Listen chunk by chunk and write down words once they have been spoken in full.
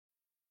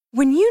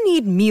When you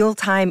need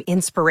mealtime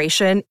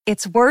inspiration,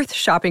 it's worth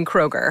shopping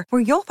Kroger,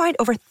 where you'll find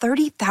over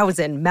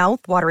 30,000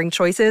 mouth-watering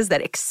choices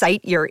that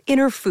excite your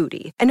inner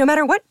foodie. And no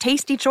matter what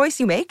tasty choice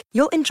you make,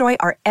 you'll enjoy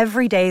our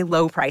everyday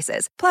low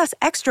prices, plus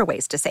extra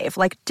ways to save,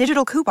 like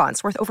digital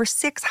coupons worth over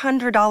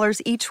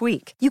 $600 each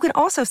week. You can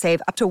also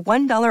save up to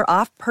 $1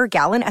 off per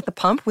gallon at the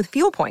pump with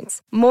fuel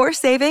points. More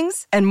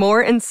savings and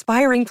more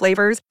inspiring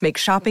flavors make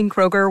shopping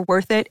Kroger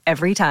worth it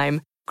every time.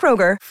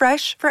 Kroger,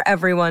 fresh for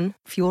everyone.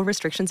 Fuel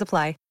restrictions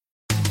apply.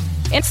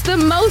 It's the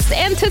most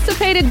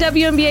anticipated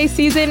WNBA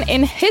season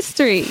in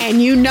history.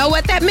 And you know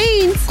what that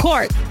means.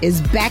 Court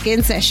is back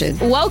in session.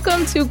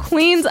 Welcome to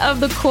Queens of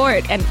the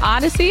Court, an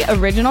Odyssey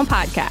original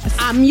podcast.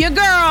 I'm your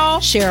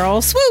girl,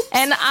 Cheryl Swoop.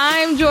 And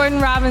I'm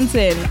Jordan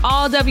Robinson.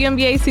 All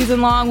WNBA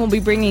season long, we'll be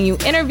bringing you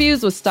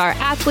interviews with star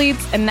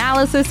athletes,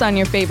 analysis on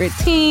your favorite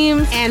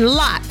teams, and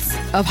lots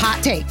of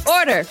hot takes.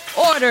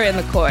 Order in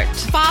the court.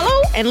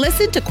 Follow and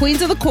listen to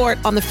Queens of the Court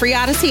on the free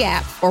Odyssey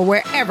app or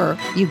wherever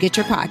you get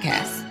your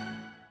podcasts.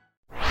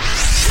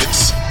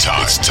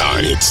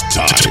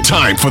 It's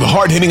time for the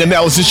hard-hitting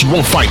analysis you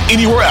won't find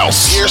anywhere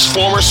else. Here's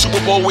former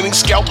Super Bowl winning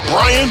scout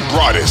Brian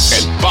Broaddus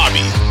and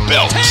Bobby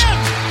Belt.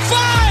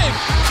 10-5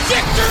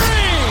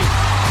 victory!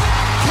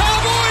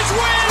 Cowboys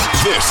win!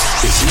 This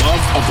is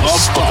Love of the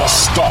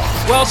Star.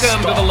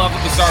 Welcome to the Love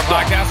of the Star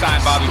podcast.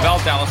 I'm Bobby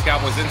Belt, Dallas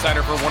Cowboys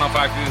insider for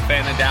 105.3 The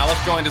Fan in Dallas,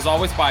 joined as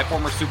always by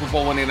former Super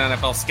Bowl winning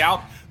NFL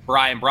scout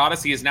Brian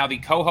Broaddus. He is now the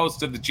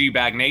co-host of the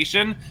G-Bag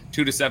Nation,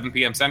 2 to 7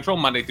 p.m. Central,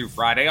 Monday through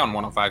Friday on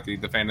 105.3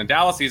 The Fan in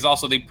Dallas. He's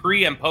also the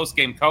pre- and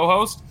post-game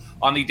co-host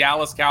on the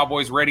Dallas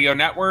Cowboys radio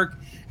network.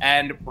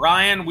 And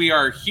Brian, we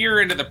are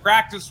here into the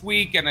practice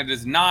week, and it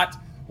is not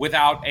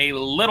without a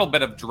little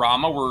bit of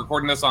drama. We're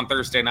recording this on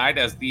Thursday night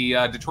as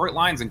the Detroit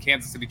Lions and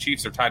Kansas City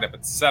Chiefs are tied up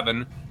at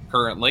 7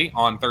 currently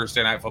on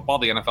Thursday Night Football.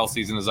 The NFL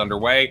season is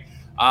underway.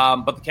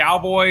 But the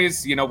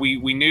Cowboys, you know,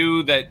 we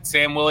knew that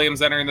Sam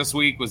Williams entering this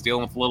week was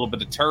dealing with a little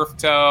bit of turf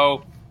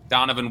toe.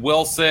 Donovan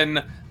Wilson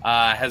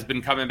has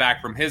been coming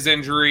back from his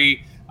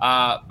injury.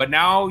 But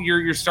now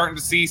you're starting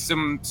to see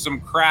some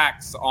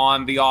cracks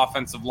on the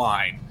offensive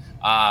line.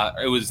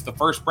 It was the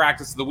first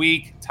practice of the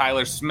week.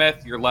 Tyler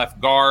Smith, your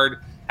left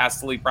guard, has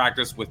to leave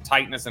practice with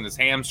tightness in his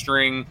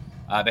hamstring.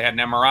 They had an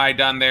MRI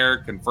done there,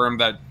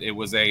 confirmed that it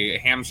was a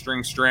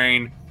hamstring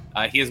strain.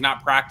 He has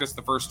not practiced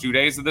the first 2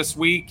 days of this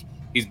week.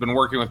 He's been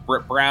working with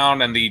Britt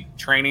Brown and the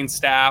training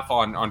staff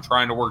on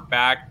trying to work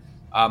back.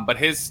 But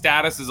his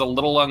status is a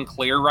little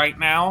unclear right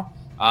now.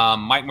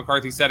 Mike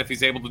McCarthy said if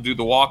he's able to do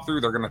the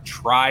walkthrough, they're going to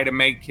try to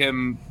make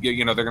him, they're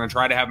going to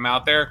try to have him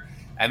out there.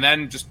 And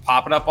then just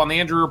pop it up on the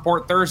injury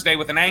report Thursday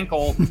with an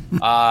ankle.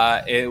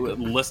 It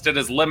listed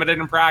as limited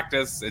in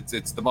practice.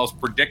 It's the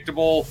most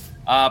predictable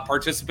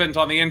participant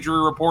on the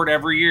injury report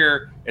every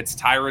year. It's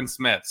Tyron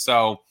Smith.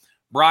 So,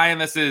 Brian,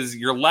 this is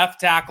your left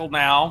tackle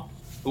now,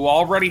 who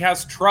already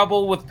has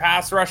trouble with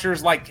pass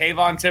rushers like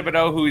Kayvon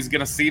Thibodeau, who he's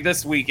going to see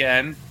this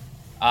weekend.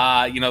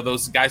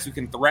 Those guys who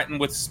can threaten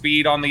with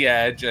speed on the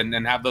edge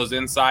and have those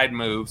inside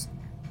moves.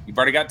 You've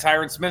already got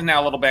Tyron Smith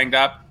now a little banged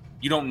up.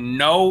 You don't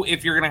know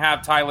if you're going to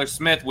have Tyler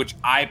Smith, which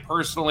I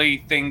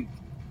personally think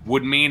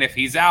would mean if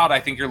he's out,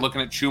 I think you're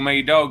looking at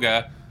Chuma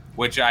Edoga,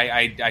 which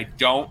I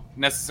don't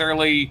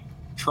necessarily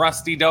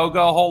trust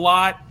Edoga a whole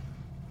lot.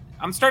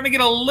 I'm starting to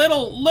get a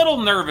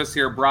little nervous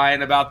here,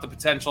 Brian, about the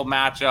potential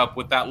matchup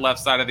with that left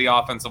side of the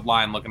offensive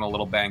line looking a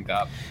little banged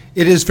up.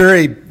 It is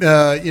very,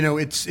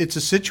 it's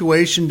a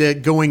situation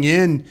that going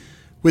in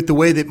with the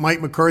way that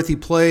Mike McCarthy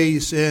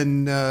plays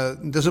and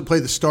doesn't play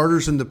the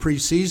starters in the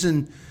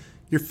preseason,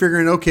 you're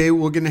figuring, okay,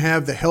 we're going to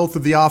have the health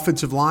of the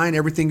offensive line.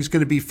 Everything's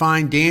going to be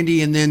fine,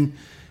 dandy. And then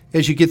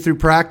as you get through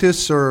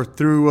practice or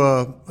through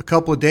a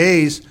couple of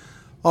days,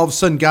 all of a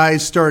sudden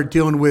guys start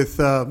dealing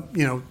with,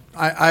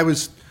 I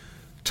was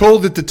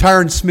told that the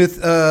Tyron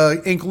Smith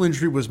ankle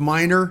injury was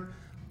minor.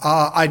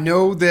 I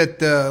know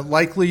that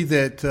likely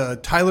that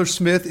Tyler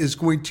Smith is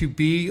going to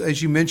be,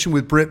 as you mentioned,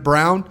 with Britt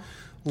Brown,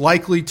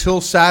 likely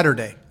till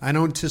Saturday. I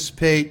don't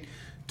anticipate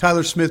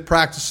Tyler Smith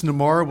practicing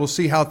tomorrow. We'll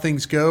see how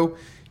things go.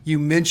 You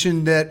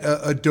mentioned that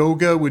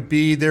Edoga would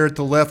be there at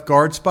the left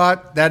guard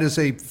spot. That is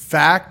a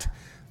fact.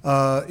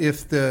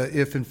 If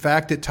in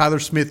fact that Tyler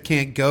Smith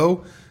can't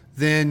go,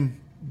 then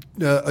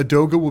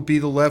Edoga will be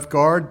the left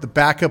guard. The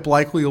backup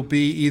likely will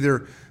be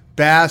either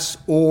Bass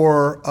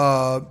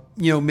or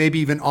maybe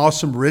even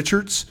Awesome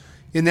Richards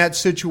in that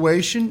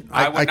situation.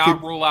 I would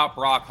not rule out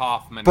Brock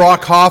Hoffman.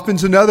 Brock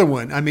Hoffman's another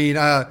one. I mean,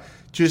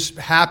 just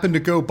happened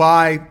to go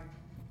by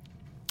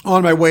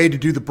on my way to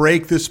do the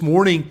break this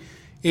morning,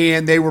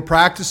 and they were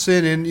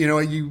practicing. And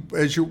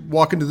as you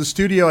walk into the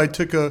studio, I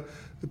took a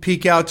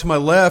peek out to my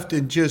left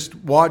and just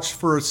watched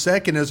for a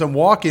second as I'm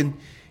walking.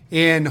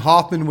 And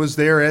Hoffman was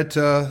there at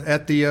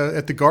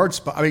the guard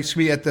spot. at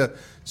the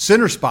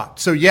center spot.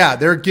 So yeah,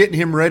 they're getting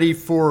him ready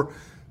for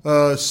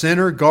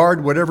center,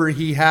 guard, whatever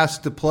he has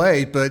to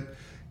play. But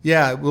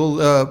yeah,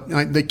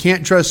 they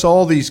can't trust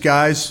all these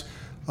guys.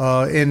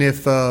 And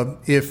if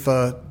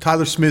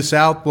Tyler Smith's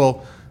out,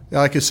 well,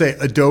 like I say,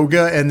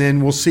 Edoga, and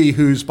then we'll see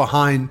who's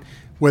behind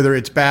whether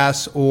it's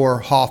Bass or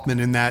Hoffman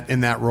in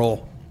that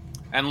role.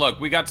 And look,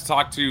 we got to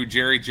talk to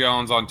Jerry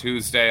Jones on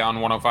Tuesday on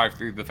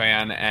 105.3 The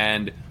Fan,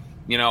 and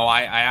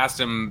I asked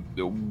him,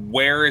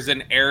 where is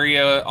an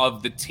area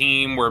of the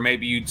team where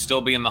maybe you'd still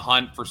be in the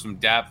hunt for some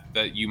depth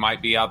that you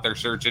might be out there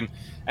searching?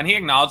 And he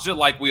acknowledged it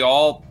like we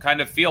all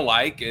kind of feel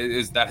like,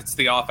 is that it's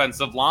the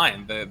offensive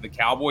line. The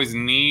Cowboys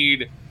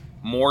need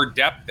more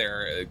depth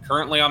there.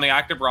 Currently on the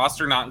active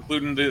roster, not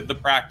including the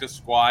practice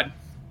squad,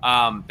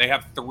 they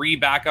have 3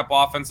 backup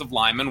offensive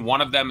linemen.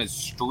 One of them is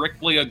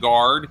strictly a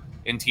guard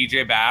in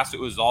TJ Bass,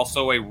 who is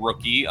also a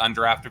rookie,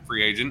 undrafted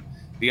free agent.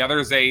 The other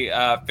is a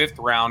 5th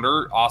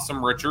rounder,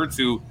 Awesome Richards,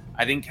 who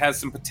I think has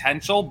some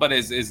potential, but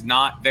is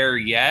not there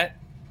yet.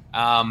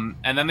 And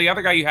then the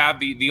other guy you have,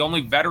 the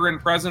only veteran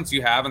presence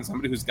you have, and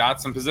somebody who's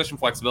got some position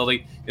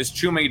flexibility, is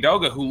Chuma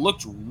Edoga, who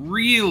looked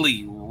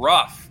really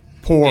rough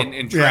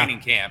in training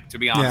camp, to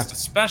be honest,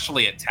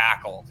 especially at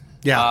tackle.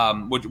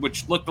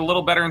 Which looked a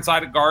little better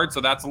inside at guard, so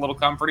that's a little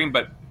comforting.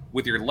 But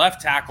with your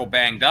left tackle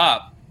banged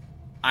up,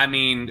 I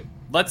mean,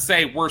 let's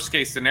say worst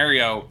case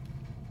scenario,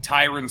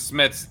 Tyron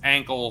Smith's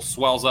ankle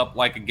swells up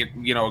like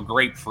a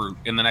grapefruit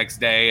in the next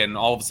day, and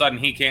all of a sudden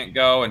he can't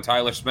go and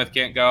Tyler Smith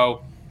can't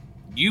go.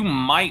 You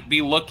might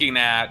be looking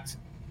at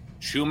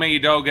Chuma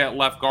Edoga at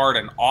left guard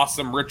and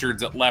Awesome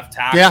Richards at left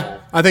tackle. Yeah,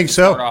 I think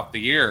so. Start off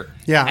the year.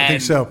 Yeah, I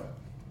think so.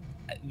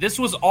 This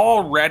was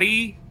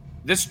already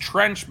this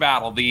trench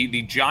battle,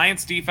 the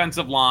Giants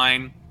defensive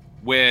line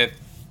with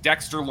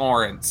Dexter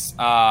Lawrence,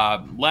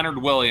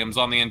 Leonard Williams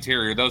on the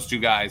interior, those 2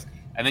 guys.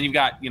 And then you've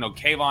got,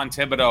 Kayvon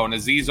Thibodeau and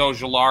Azeez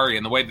Ojulari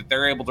and the way that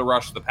they're able to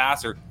rush the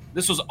passer.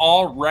 This was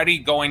already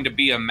going to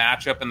be a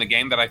matchup in the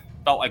game that I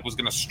felt like was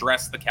going to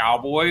stress the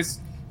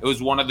Cowboys. It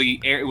was one of the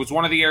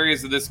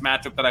areas of this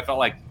matchup that I felt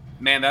like,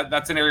 man,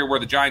 that's an area where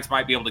the Giants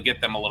might be able to get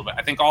them a little bit.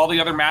 I think all the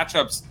other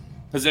matchups,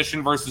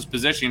 position versus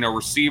position,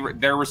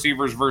 their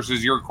receivers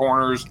versus your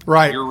corners,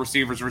 right? Your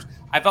receivers versus.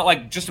 I felt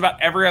like just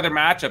about every other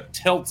matchup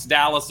tilts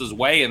Dallas's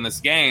way in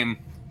this game,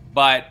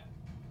 but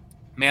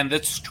man,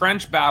 this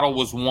trench battle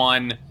was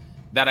one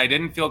that I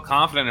didn't feel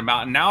confident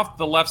about. And now if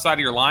the left side of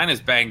your line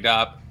is banged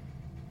up,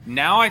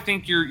 now I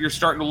think you're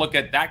starting to look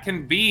at that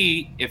can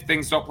be, if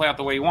things don't play out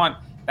the way you want,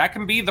 that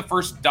can be the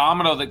first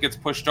domino that gets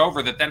pushed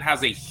over that then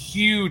has a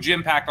huge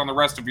impact on the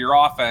rest of your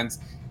offense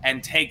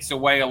and takes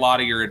away a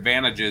lot of your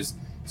advantages.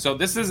 So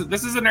this is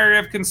an area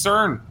of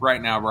concern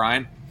right now,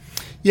 Brian.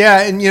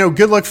 Yeah, and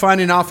good luck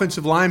finding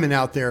offensive linemen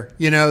out there.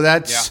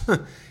 That's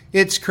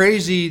it's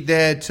crazy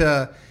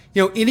that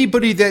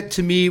anybody that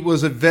to me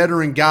was a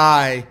veteran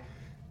guy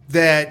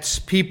that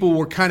people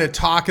were kind of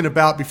talking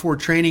about before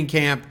training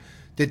camp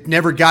that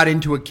never got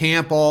into a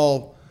camp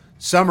all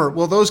summer.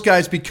 Well, those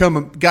guys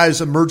become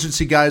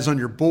emergency guys on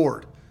your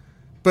board.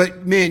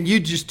 But man,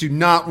 you just do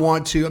not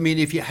want to. I mean,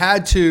 if you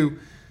had to,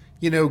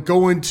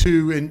 go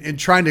into and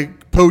trying to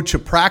poach a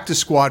practice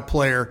squad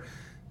player,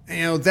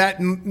 that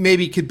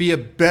maybe could be a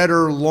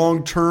better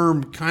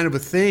long-term kind of a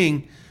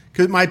thing,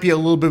 because it might be a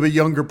little bit of a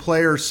younger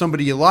player,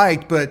 somebody you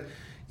liked, but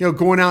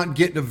going out and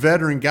getting a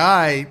veteran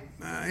guy,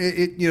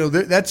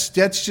 that's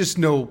just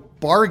no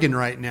bargain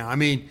right now. I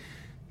mean,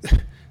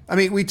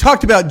 we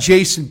talked about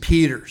Jason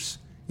Peters,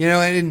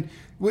 and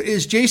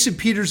is Jason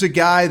Peters a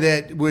guy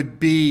that would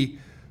be,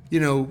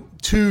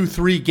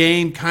 2-3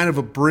 game kind of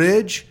a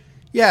bridge?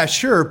 Yeah,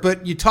 sure.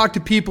 But you talk to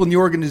people in the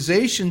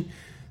organization,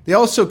 they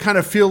also kind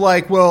of feel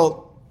like,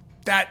 well,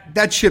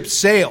 that ship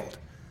sailed,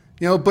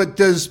 but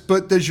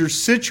does your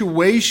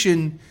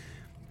situation,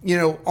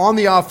 on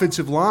the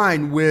offensive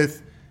line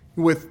with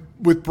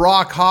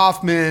Brock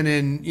Hoffman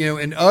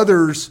and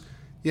others,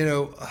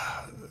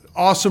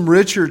 Awesome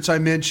Richards, I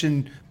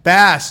mentioned,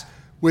 Bass,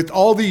 with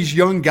all these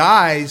young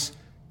guys,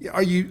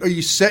 are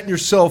you setting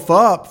yourself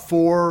up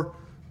for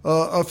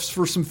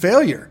some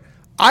failure?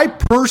 I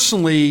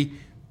personally,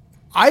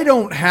 I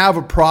don't have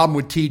a problem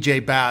with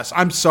TJ Bass.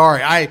 I'm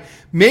sorry.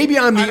 Maybe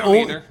I'm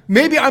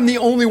the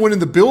only one in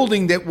the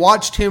building that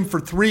watched him for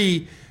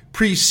 3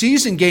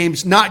 preseason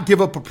games not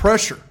give up a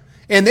pressure.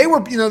 And they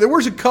were, there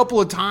was a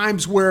couple of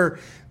times where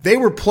they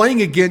were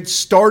playing against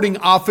starting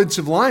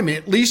offensive linemen,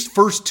 at least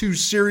first 2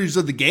 series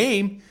of the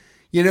game,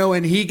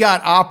 and he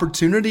got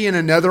opportunity and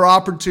another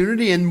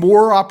opportunity and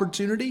more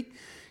opportunity.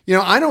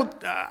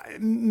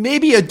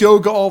 Maybe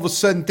Edoga all of a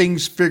sudden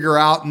things figure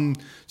out and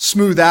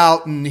smooth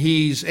out and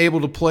he's able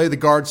to play the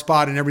guard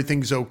spot and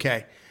everything's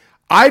okay.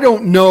 I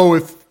don't know.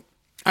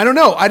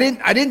 I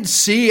didn't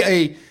see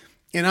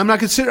and I'm not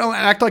going to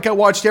act like I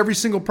watched every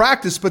single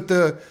practice, but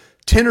the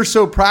 10 or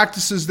so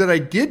practices that I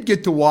did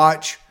get to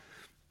watch,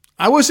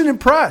 I wasn't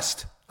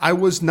impressed. I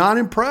was not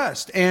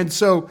impressed. And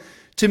so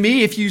to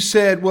me, if you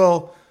said,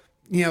 well,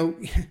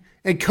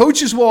 and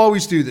coaches will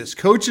always do this.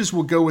 Coaches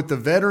will go with the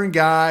veteran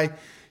guy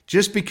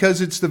just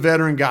because it's the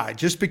veteran guy,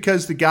 just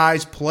because the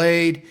guy's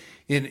played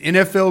in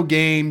NFL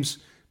games,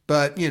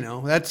 but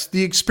that's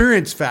the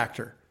experience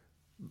factor.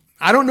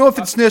 I don't know if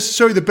it's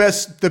necessarily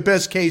the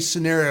best case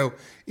scenario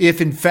if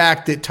in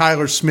fact that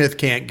Tyler Smith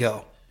can't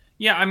go.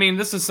 Yeah, I mean,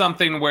 this is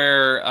something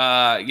where,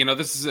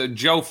 this is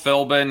Joe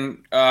Philbin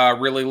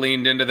really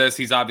leaned into this.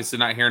 He's obviously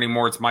not here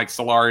anymore. It's Mike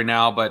Solari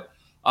now. But,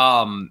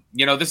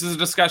 this is a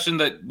discussion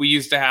that we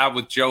used to have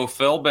with Joe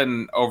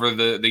Philbin over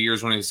the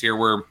years when he was here,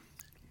 where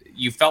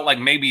you felt like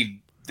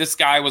maybe this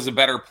guy was a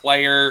better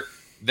player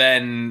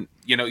than,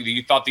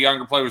 you thought the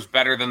younger player was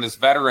better than this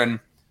veteran.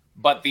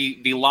 But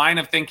the line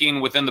of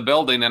thinking within the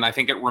building, and I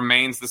think it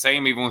remains the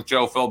same even with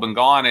Joe Philbin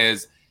gone,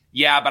 is,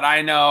 yeah, but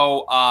I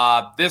know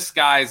this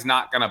guy's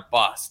not going to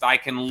bust. I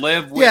can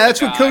live with. Yeah, that's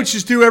what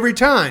coaches do every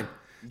time.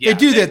 Yeah, they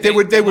do that. They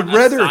would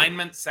rather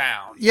assignment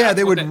sound. Yeah,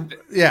 they would.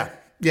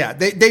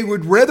 They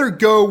would rather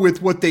go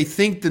with what they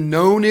think the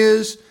known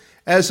is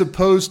as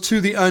opposed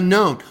to the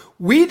unknown.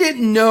 We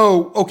didn't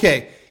know.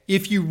 Okay,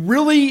 if you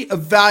really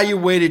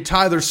evaluated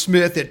Tyler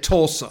Smith at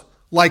Tulsa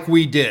like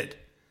we did,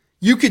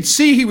 you could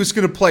see he was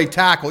going to play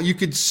tackle. You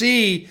could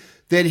see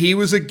that he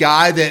was a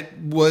guy that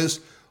was.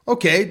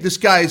 Okay, this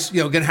guy's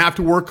going to have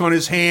to work on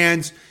his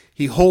hands.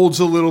 He holds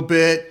a little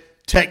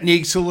bit,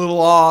 technique's a little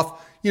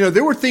off.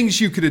 There were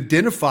things you could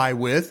identify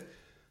with,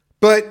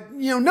 but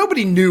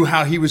nobody knew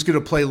how he was going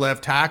to play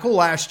left tackle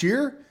last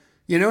year.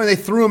 And they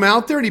threw him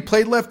out there and he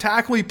played left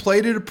tackle. He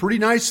played at a pretty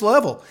nice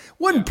level.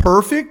 Wasn't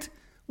perfect.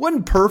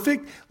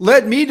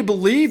 Led me to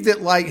believe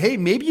that, hey,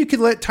 maybe you could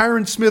let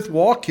Tyron Smith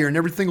walk here and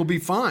everything will be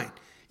fine.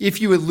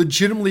 If you had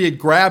legitimately had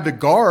grabbed a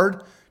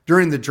guard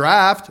during the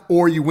draft,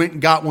 or you went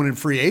and got one in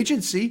free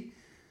agency.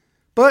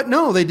 But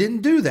no, they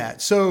didn't do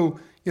that. So,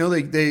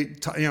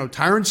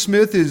 Tyron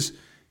Smith is,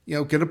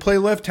 going to play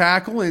left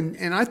tackle,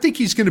 and I think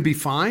he's going to be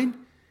fine.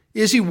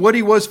 Is he what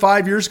he was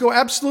 5 years ago?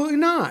 Absolutely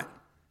not.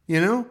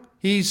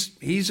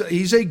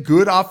 He's a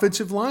good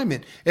offensive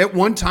lineman. At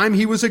one time,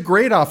 he was a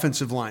great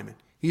offensive lineman.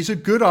 He's a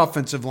good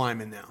offensive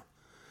lineman now.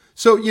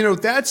 So,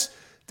 that's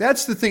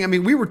the thing. I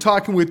mean, we were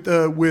talking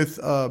with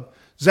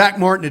Zach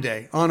Martin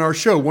today on our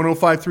show,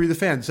 105.3 The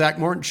Fan. Zach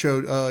Martin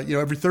showed,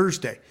 every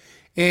Thursday.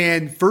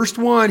 And first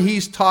one,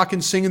 he's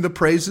singing the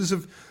praises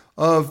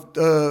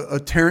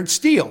of Terrence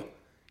Steele.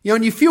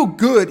 And you feel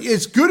good.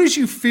 As good as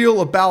you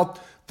feel about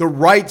the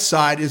right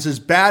side is as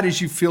bad as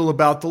you feel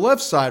about the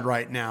left side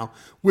right now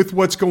with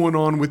what's going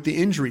on with the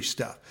injury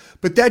stuff.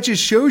 But that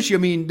just shows you, I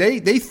mean, they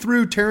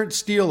threw Terrence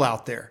Steele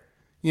out there,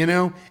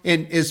 and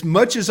as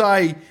much as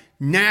I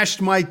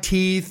gnashed my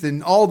teeth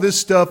and all this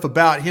stuff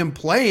about him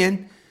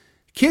playing,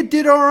 kid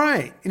did all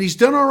right, and he's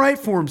done all right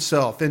for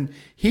himself. And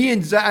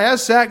I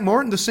asked Zach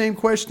Martin the same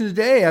question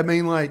today. I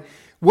mean,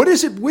 what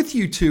is it with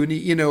you two? And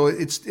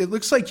it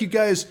looks like you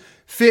guys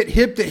fit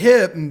hip to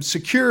hip and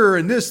secure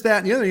and this, that,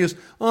 and the other. He goes,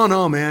 oh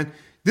no, man,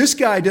 this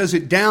guy does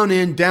it down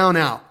in, down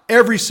out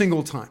every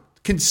single time,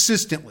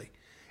 consistently.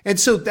 And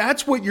so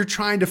that's what you're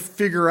trying to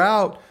figure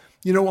out,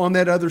 on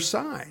that other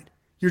side.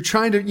 You're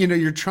trying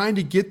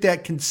to get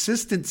that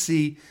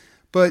consistency.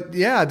 But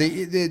yeah,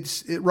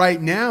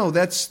 right now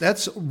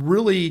that's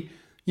really,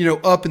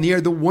 up in the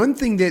air. The one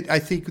thing that I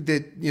think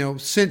that,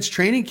 since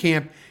training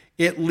camp,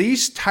 at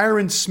least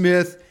Tyron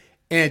Smith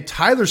and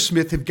Tyler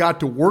Smith have got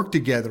to work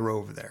together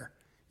over there.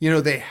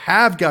 They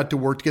have got to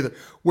work together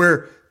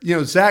where,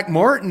 Zach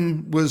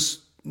Martin was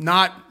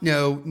not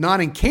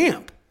in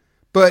camp,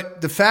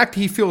 but the fact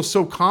he feels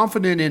so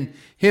confident in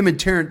him and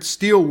Terrence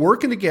Steele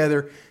working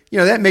together,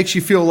 that makes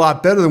you feel a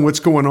lot better than what's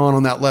going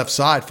on that left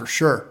side for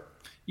sure.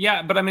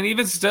 Yeah, but I mean,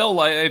 even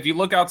still, if you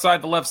look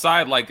outside the left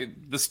side,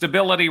 the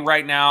stability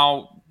right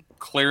now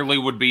clearly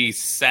would be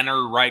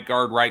center, right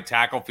guard, right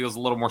tackle, feels a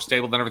little more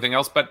stable than everything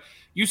else. But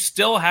you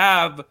still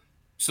have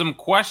some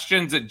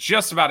questions at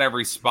just about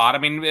every spot. I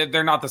mean,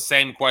 they're not the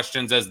same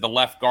questions as the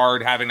left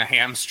guard having a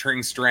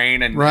hamstring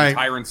strain and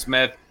Tyron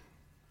Smith,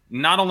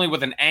 not only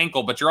with an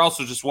ankle, but you're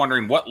also just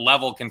wondering what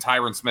level can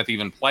Tyron Smith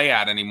even play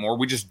at anymore.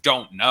 We just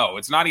don't know.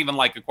 It's not even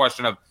like a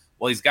question of,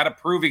 well, he's got to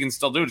prove he can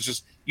still do it. It's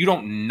just you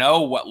don't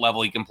know what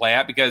level he can play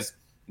at because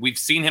we've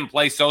seen him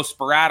play so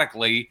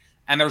sporadically,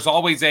 and there's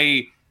always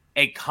a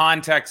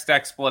context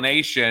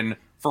explanation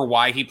for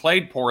why he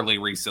played poorly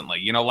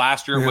recently.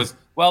 Last year it was,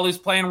 well, he was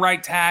playing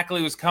right tackle.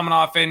 He was coming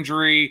off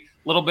injury.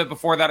 A little bit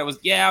before that, it was,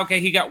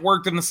 he got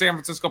worked in the San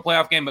Francisco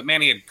playoff game, but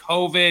man, he had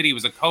COVID. He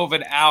was a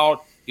COVID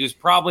out. He was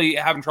probably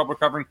having trouble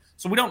recovering.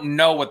 So we don't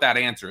know what that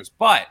answer is.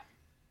 But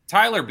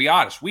Tyler, be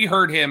honest, we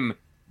heard him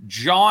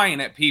jawing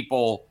at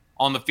people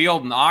on the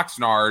field in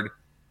Oxnard,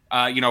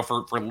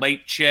 for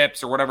late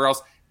chips or whatever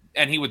else.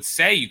 And he would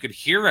say, you could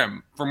hear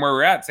him from where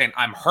we're at saying,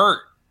 I'm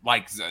hurt.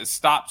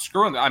 Stop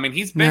screwing. I mean,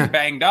 he's been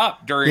banged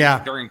up during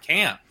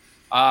camp.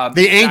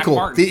 The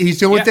ankle. He's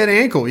dealing with that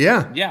ankle.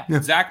 Yeah.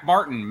 Zach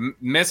Martin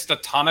missed a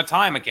ton of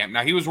time at camp.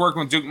 Now, he was working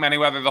with Duke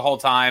Manyweather the whole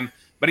time,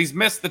 but he's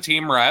missed the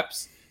team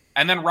reps.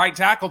 And then right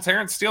tackle,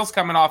 Terrence Steele's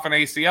coming off an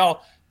ACL.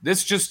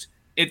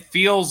 It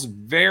feels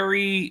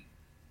very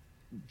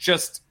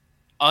just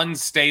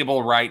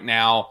unstable right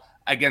now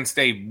against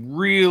a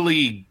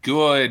really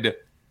good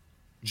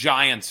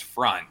Giants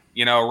front.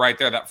 Right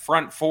there, that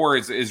front four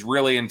is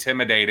really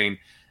intimidating.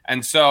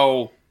 And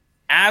so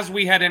as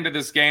we head into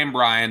this game,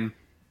 Brian,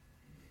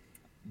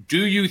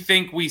 do you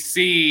think we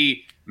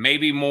see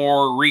maybe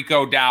more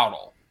Rico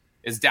Dowdle?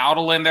 Is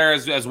Dowdle in there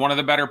as one of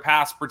the better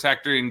pass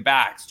protecting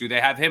backs? Do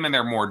they have him in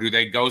there more? Do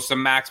they go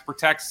some max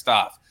protect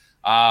stuff?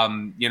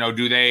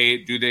 Do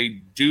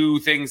they do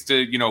things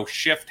to,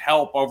 shift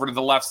help over to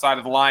the left side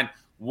of the line?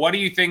 What do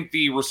you think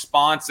the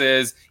response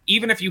is?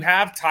 Even if you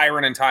have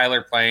Tyron and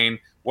Tyler playing,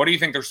 what do you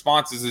think the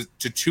response is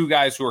to two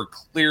guys who are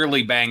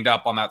clearly banged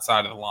up on that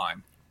side of the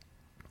line?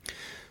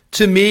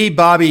 To me,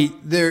 Bobby,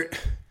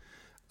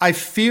 I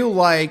feel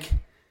like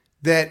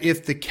that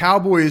if the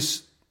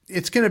Cowboys,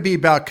 it's going to be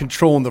about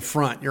controlling the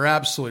front. You're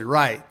absolutely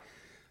right.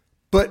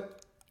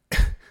 But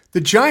the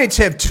Giants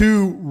have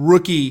two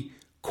rookie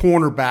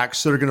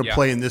cornerbacks that are going to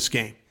play in this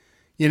game.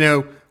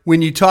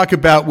 When you talk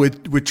about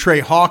with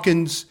Trey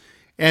Hawkins,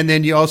 and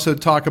then you also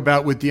talk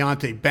about with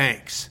Deonte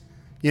Banks,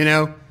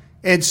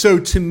 And so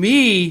to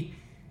me,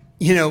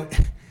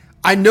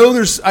 I know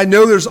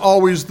there's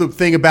always the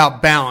thing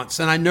about balance,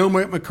 and I know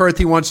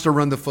McCarthy wants to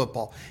run the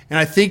football, and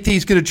I think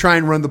he's going to try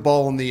and run the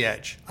ball on the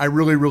edge. I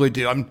really, really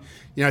do.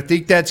 I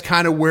think that's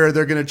kind of where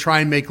they're going to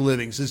try and make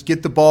livings, is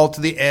get the ball to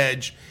the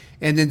edge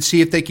and then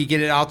see if they can get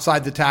it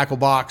outside the tackle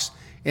box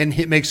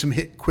and make some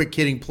quick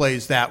hitting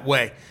plays that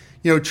way.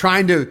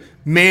 Trying to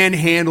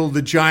manhandle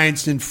the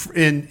Giants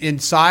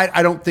inside,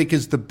 I don't think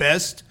is the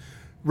best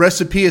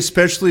recipe,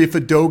 especially if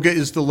Adoga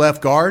is the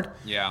left guard.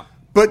 Yeah.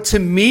 But to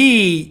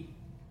me,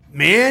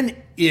 man,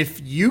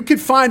 if you could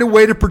find a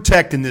way to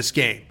protect in this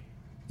game,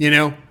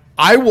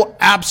 I will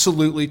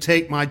absolutely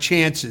take my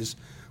chances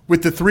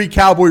with the three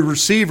Cowboy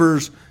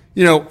receivers,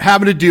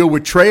 having to deal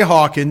with Trey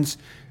Hawkins,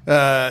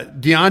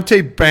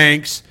 Deonte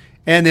Banks,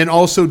 and then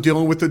also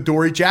dealing with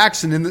Adoree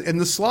Jackson in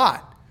the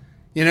slot.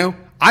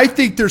 I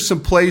think there's some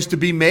plays to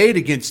be made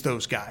against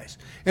those guys,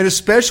 and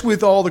especially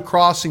with all the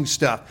crossing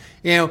stuff.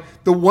 The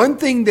one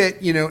thing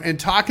that, and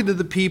talking to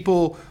the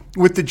people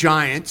with the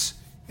Giants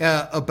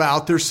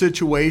about their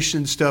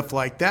situation, stuff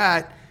like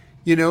that,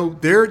 these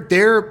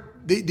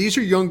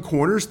are young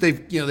corners.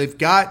 They've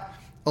got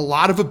a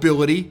lot of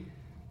ability,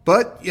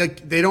 but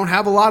they don't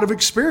have a lot of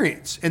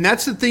experience. And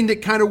that's the thing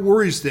that kind of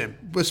worries them,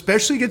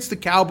 especially against the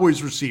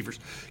Cowboys receivers.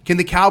 Can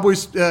the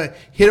Cowboys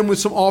hit them with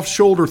some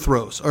off-shoulder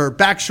throws or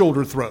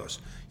back-shoulder throws?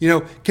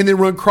 Can they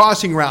run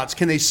crossing routes?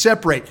 Can they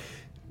separate?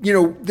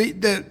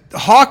 The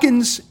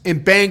Hawkins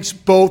and Banks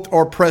both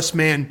are press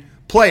man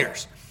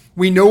players.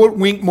 We know what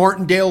Wink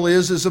Martindale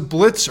is as a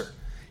blitzer.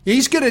 He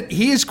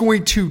is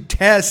going to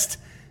test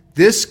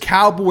this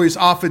Cowboys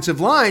offensive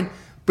line,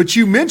 but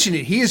you mentioned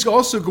it. He is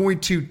also going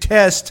to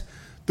test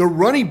the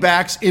running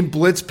backs in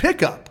blitz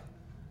pickup.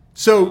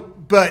 So,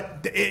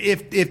 but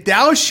if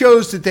Dallas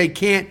shows that they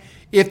can't,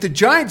 if the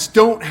Giants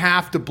don't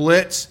have to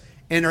blitz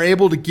and are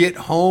able to get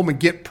home and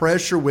get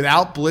pressure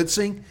without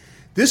blitzing,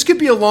 this could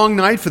be a long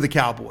night for the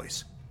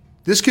Cowboys.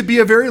 This could be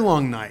a very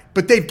long night.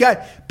 But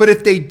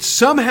if they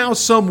somehow,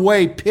 some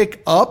way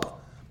pick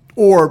up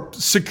or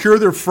secure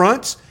their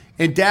fronts,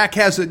 and Dak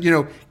has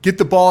get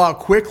the ball out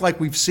quick like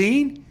we've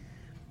seen,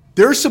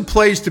 there's some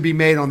plays to be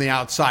made on the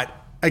outside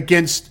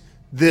against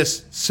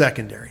this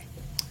secondary.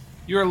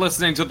 You're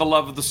listening to the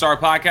Love of the Star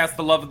podcast.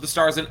 The Love of the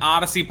Star is an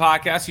Odyssey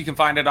podcast. You can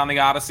find it on the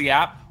Odyssey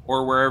app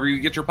or wherever you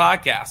get your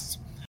podcasts.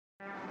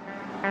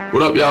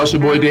 What up, y'all? It's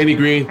your boy Danny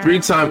Green,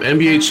 3-time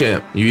NBA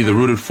champ. You either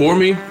rooted for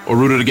me or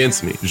rooted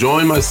against me.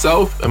 Join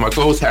myself and my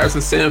co-host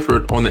Harrison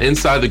Sanford on the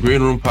Inside the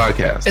Green Room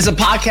podcast. It's a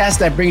podcast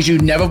that brings you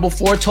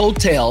never-before-told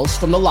tales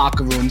from the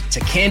locker room to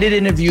candid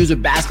interviews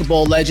with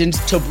basketball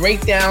legends to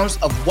breakdowns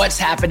of what's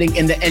happening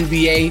in the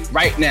NBA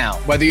right now.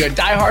 Whether you're a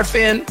diehard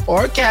fan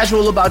or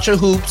casual about your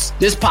hoops,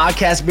 this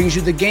podcast brings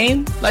you the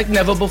game like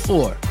never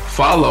before.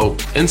 Follow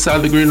Inside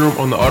the Green Room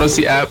on the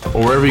Odyssey app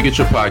or wherever you get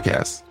your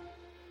podcasts.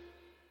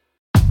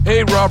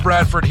 Hey, Rob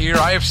Bradford here.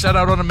 I have set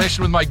out on a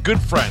mission with my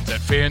good friends at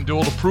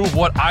FanDuel to prove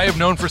what I have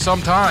known for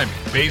some time.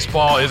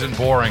 Baseball isn't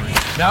boring.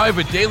 Now I have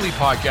a daily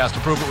podcast to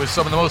prove it with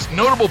some of the most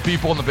notable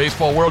people in the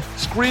baseball world,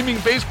 screaming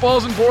baseball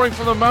isn't boring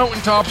from the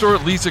mountaintops, or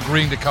at least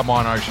agreeing to come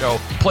on our show.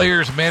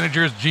 Players,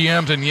 managers,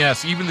 GMs, and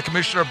yes, even the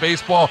commissioner of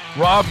baseball,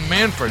 Rob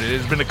Manfred. It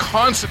has been a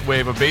constant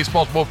wave of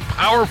baseball's most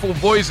powerful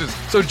voices.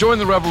 So join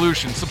the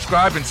revolution.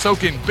 Subscribe and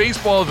soak in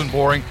Baseball Isn't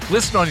Boring.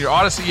 Listen on your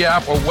Odyssey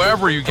app or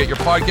wherever you get your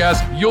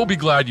podcast. You'll be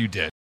glad you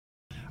did.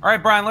 All right,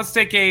 Brian, let's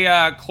take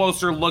a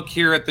closer look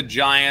here at the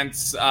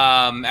Giants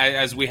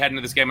as we head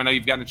into this game. I know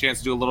you've gotten a chance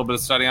to do a little bit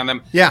of study on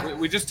them. Yeah.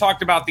 We just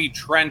talked about the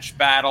trench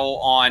battle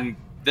on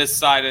this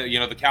side of,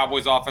 the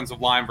Cowboys offensive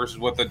line versus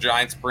what the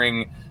Giants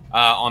bring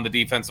on the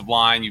defensive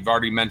line. You've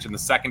already mentioned the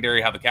secondary,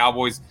 how the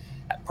Cowboys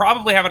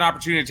probably have an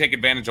opportunity to take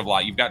advantage of a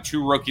lot. You've got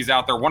two rookies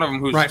out there, one of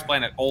them who's just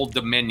playing at Old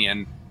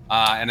Dominion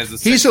and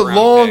is he's a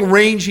long,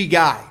 rangy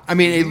guy. I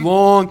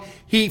mean,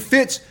 he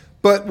fits.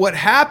 But what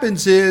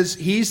happens is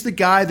he's the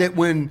guy that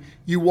when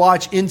you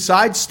watch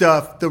inside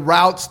stuff, the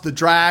routes, the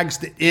drags,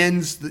 the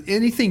ends,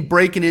 anything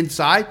breaking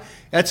inside,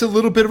 that's a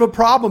little bit of a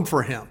problem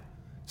for him.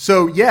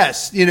 So,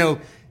 yes, the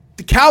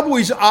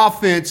Cowboys'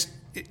 offense,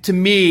 to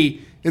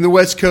me, in the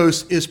West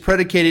Coast is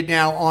predicated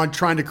now on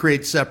trying to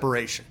create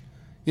separation.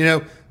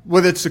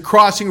 Whether it's the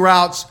crossing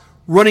routes,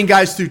 running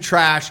guys through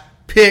trash,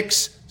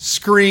 picks,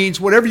 screens,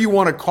 whatever you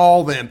want to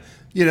call them,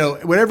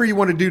 whatever you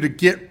want to do to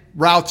get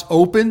routes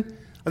open.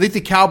 I think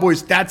the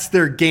Cowboys, that's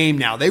their game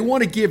now. They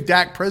want to give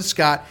Dak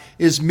Prescott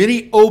as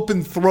many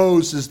open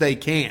throws as they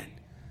can.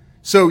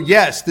 So,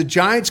 yes, the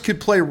Giants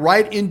could play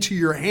right into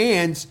your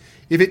hands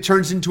if it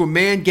turns into a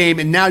man game,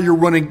 and now you're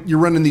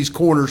running these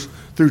corners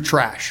through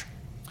trash.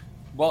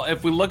 Well,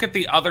 if we look at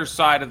the other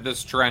side of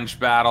this trench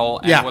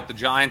battle and what the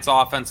Giants'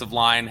 offensive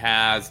line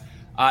has,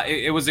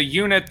 it was a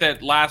unit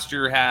that last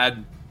year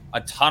had a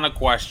ton of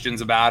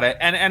questions about it,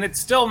 and it's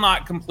still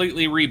not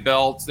completely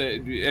rebuilt.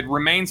 It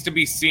remains to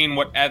be seen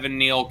what Evan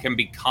Neal can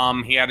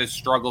become. He had his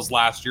struggles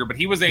last year, but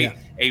he was a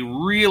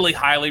really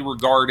highly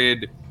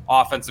regarded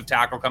offensive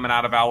tackle coming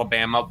out of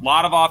Alabama. A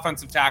lot of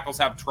offensive tackles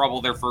have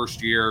trouble their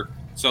first year,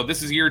 so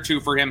this is year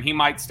 2 for him. He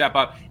might step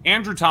up.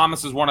 Andrew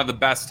Thomas is one of the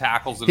best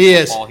tackles in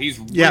football. He's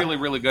really,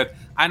 really good.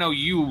 I know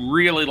you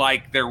really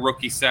like their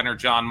rookie center,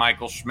 John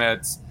Michael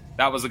Schmitz.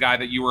 That was a guy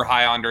that you were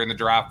high on during the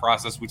draft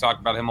process. We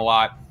talked about him a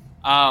lot.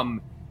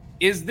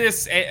 Is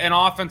this an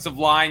offensive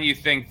line, you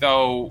think,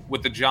 though,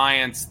 with the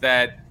Giants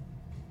that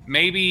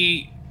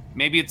maybe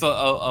it's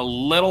a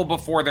little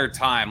before their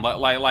time,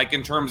 like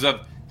in terms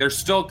of they're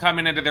still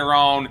coming into their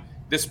own?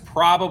 This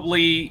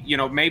probably,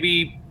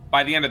 maybe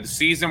by the end of the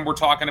season, we're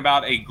talking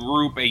about a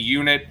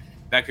unit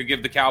that could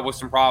give the Cowboys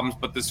some problems.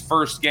 But this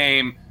first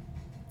game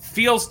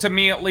feels to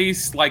me, at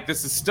least, like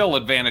this is still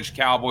advantage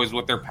Cowboys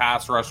with their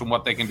pass rush and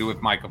what they can do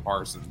with Micah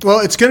Parsons. Well,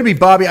 it's going to be,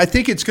 Bobby, I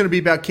think it's going to be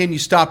about, can you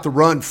stop the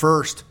run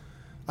first?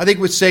 I think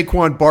with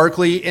Saquon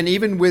Barkley and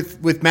even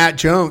with Matt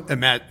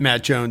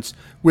Jones,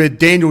 with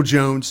Daniel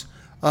Jones,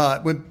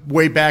 went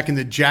way back in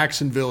the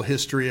Jacksonville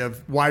history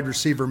of wide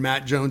receiver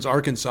Matt Jones,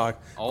 Arkansas.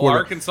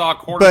 Arkansas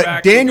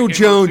quarterback. But Daniel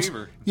Jones,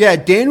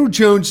 Daniel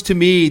Jones, to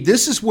me,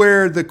 this is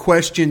where the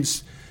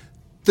questions,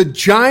 the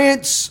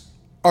Giants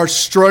are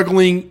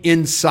struggling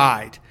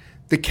inside.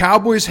 The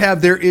Cowboys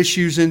have their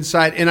issues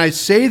inside. And I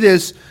say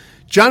this,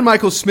 John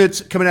Michael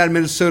Schmitz coming out of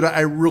Minnesota,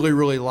 I really,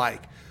 really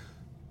like.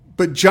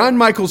 But John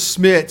Michael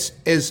Schmitz,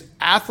 as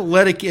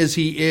athletic as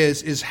he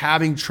is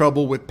having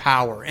trouble with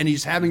power, and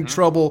he's having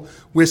trouble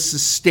with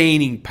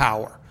sustaining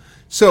power.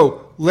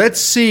 So let's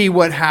see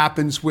what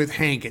happens with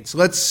Hankins.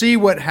 Let's see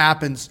what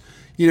happens,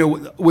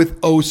 with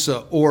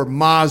Osa or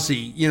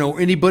Mozzie,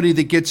 anybody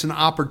that gets an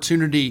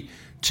opportunity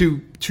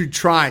to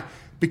try.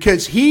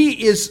 Because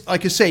he is,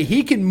 like I say,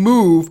 he can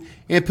move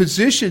and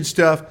position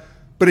stuff,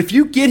 but if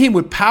you get him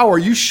with power,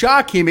 you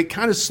shock him, it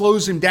kind of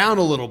slows him down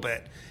a little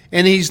bit.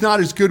 And he's not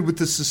as good with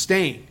the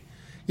sustain.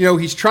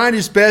 He's trying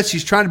his best.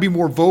 He's trying to be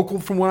more vocal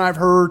from what I've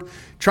heard,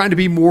 trying to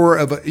be more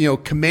of a,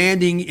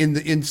 commanding in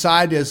the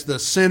inside as the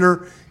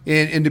center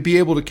and to be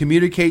able to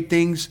communicate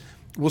things.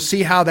 We'll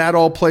see how that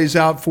all plays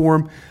out for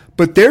him.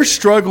 But they're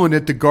struggling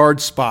at the guard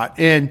spot.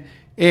 And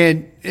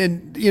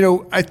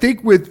I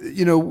think with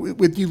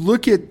you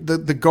look at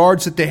the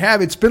guards that they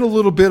have, it's been a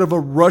little bit of a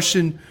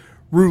Russian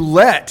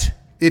roulette,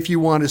 if you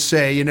want to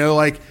say,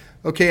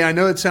 okay, I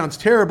know it sounds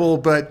terrible,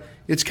 but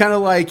it's kind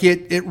of like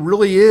it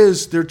really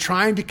is. They're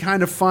trying to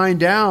kind of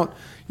find out,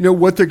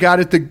 what they got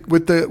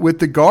with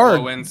the guard.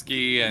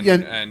 Lewinsky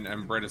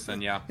and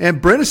Bredesen, yeah.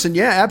 And Bredesen,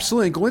 yeah,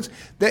 absolutely.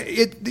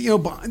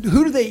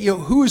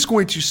 Who is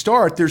going to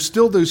start? There's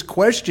still those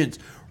questions.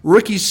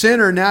 Rookie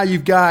center, now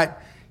you've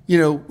got,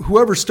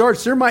 whoever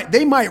starts,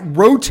 they might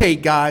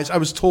rotate guys, I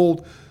was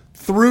told,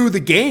 through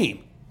the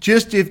game.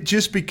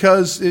 Just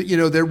because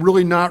they're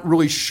really not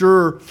really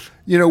sure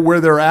where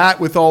they're at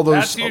with all those.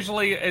 That's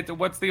usually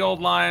what's the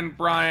old line,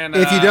 Brian?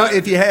 If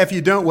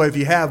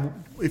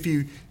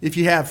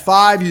you have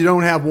 5, you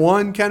don't have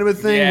 1, kind of a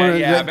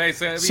thing.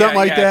 Basically something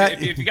like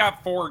that. If you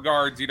got 4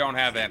 guards, you don't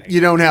have any.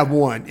 You don't have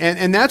 1,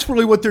 and that's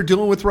really what they're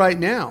dealing with right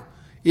now.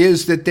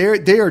 Is that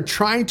they are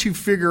trying to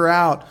figure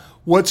out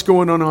what's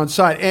going on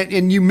site.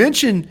 And you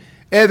mentioned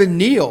Evan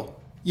Neal.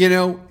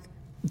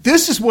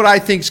 This is what I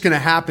think is going to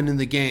happen in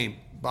the game,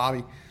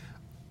 Bobby.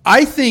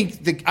 I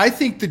think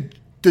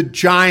the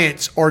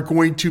Giants are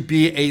going to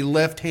be a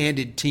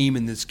left-handed team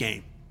in this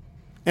game.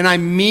 And I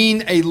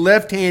mean a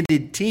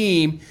left-handed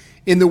team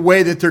in the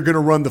way that they're going to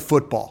run the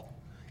football.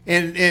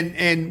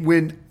 And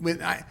when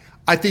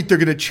I think they're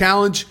going to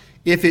challenge,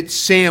 if it's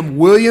Sam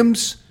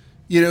Williams,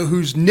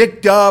 who's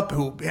nicked up,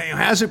 who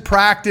hasn't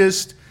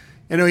practiced,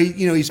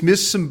 he's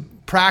missed some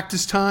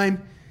practice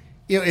time.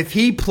 If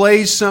he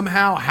plays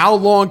somehow, how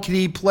long can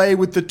he play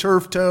with the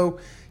turf toe?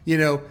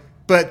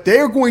 But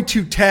they're going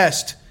to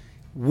test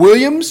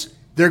Williams.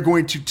 They're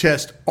going to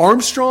test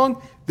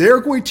Armstrong.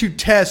 They're going to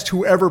test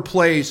whoever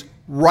plays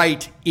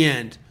right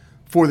end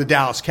for the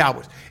Dallas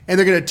Cowboys. And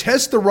they're going to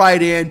test the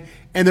right end,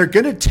 and they're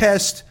going to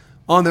test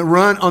on the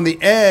run, on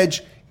the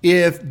edge,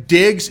 if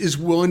Diggs is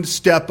willing to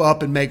step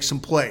up and make some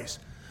plays.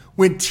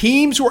 When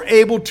teams were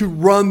able to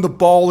run the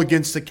ball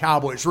against the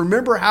Cowboys,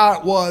 remember how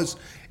it was?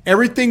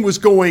 Everything was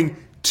going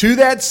to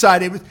that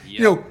side. It was,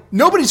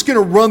 nobody's going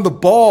to run the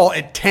ball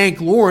at Tank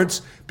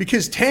Lawrence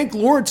because Tank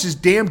Lawrence is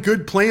damn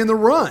good playing the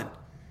run.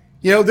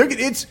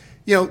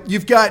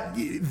 You've got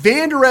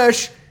Van Der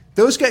Esch,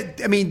 those guys.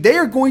 I mean, they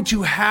are going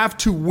to have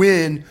to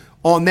win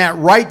on that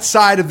right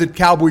side of the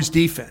Cowboys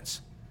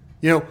defense.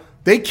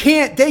 They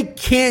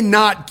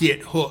cannot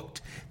get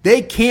hooked.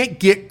 They can't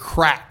get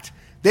cracked.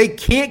 They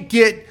can't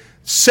get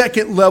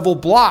second level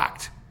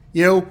blocked.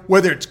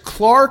 Whether it's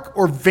Clark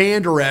or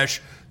Van Der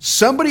Esch,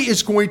 somebody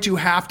is going to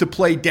have to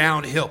play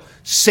downhill.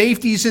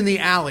 Safeties in the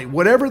alley,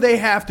 whatever they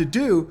have to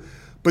do.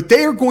 But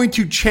they are going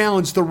to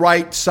challenge the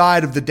right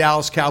side of the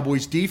Dallas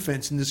Cowboys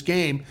defense in this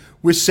game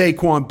with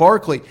Saquon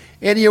Barkley.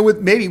 And,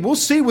 we'll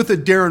see with a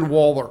Darren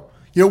Waller.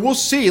 We'll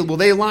see. Will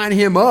they line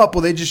him up?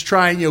 Will they just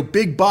try and,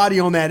 big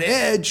body on that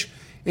edge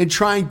and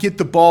try and get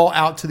the ball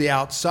out to the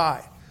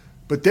outside?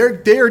 But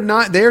they're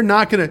not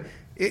going to.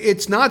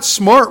 It's not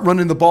smart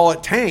running the ball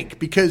at Tank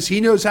because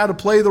he knows how to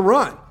play the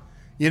run.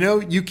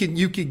 You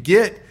can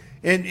get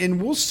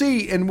and we'll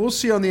see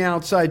on the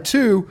outside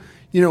too.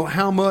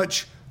 How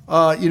much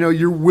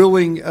you're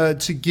willing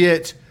to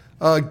get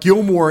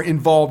Gilmore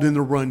involved in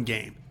the run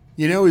game.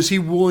 Is he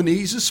willing?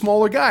 He's a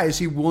smaller guy. Is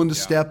he willing to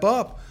step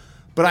up?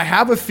 But I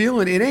have a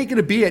feeling it ain't going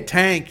to be at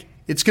Tank.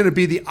 It's going to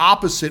be the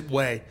opposite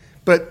way.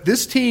 But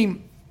this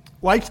team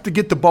likes to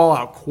get the ball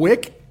out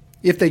quick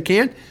if they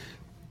can.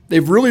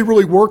 They've really,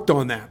 really worked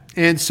on that.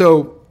 And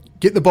so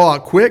getting the ball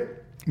out quick,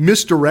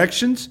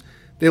 misdirections.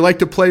 They like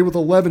to play with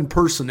 11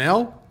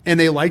 personnel, and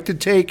they like to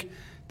take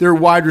their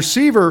wide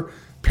receiver,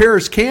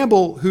 Paris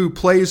Campbell, who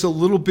plays a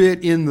little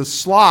bit in the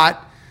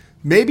slot,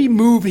 maybe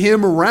move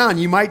him around.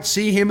 You might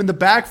see him in the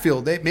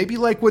backfield. Maybe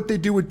like what they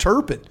do with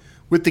Turpin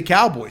with the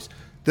Cowboys.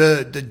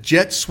 The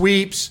jet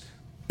sweeps,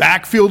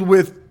 backfield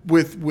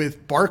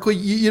with Barkley.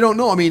 You don't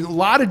know. I mean, a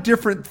lot of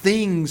different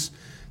things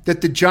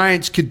that the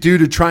Giants could do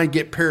to try and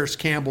get Paris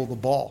Campbell the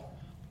ball.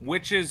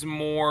 Which is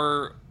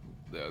more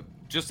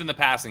just in the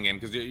passing game,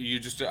 because you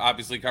just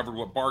obviously covered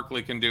what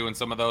Barkley can do and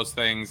some of those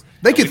things.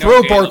 They can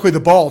throw Barkley the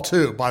ball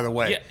too, by the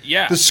way.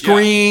 Yeah. The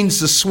screens,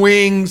 the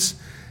swings.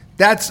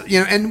 That's,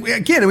 and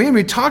again,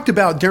 we talked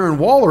about Darren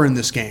Waller in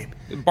this game.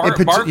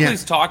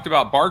 Barkley's talked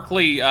about.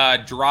 Barkley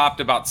dropped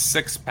about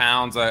 6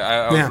 pounds.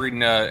 I was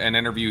reading an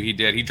interview he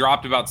did. He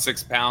dropped about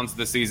 6 pounds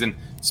this season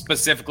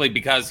specifically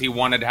because he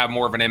wanted to have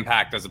more of an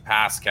impact as a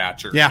pass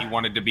catcher. Yeah. He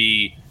wanted to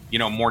be,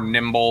 more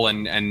nimble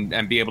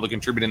and be able to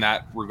contribute in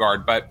that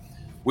regard. But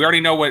we already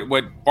know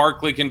what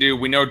Barkley can do.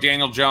 We know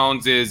Daniel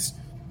Jones is,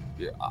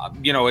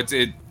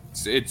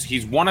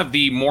 he's one of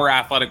the more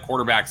athletic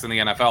quarterbacks in the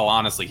NFL.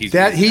 Honestly,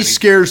 he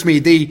scares me.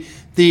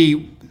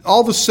 The all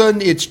of a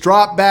sudden it's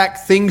drop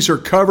back, things are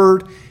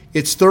covered,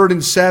 it's 3rd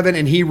and 7,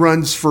 and he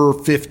runs for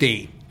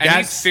 15. And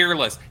he's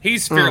fearless.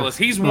 He's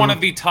one of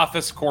the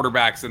toughest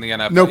quarterbacks in the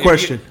NFL. No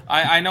question.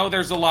 I know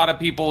there's a lot of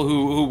people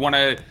who want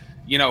to,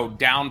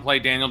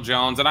 downplay Daniel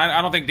Jones, and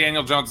I don't think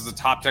Daniel Jones is a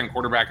top 10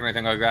 quarterback or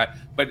anything like that.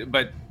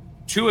 But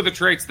two of the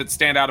traits that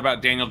stand out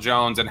about Daniel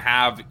Jones and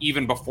have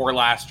even before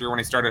last year when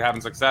he started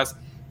having success: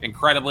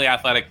 incredibly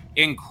athletic,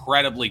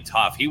 incredibly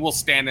tough. He will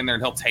stand in there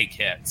and he'll take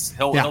hits.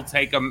 He'll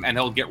take them and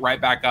he'll get right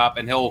back up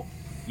and he'll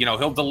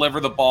deliver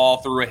the ball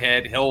through a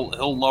hit.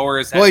 He'll lower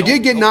his head. Well, he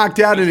did get knocked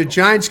out in a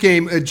Giants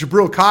game.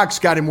 Jabril Cox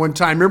got him one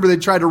time. Remember they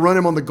tried to run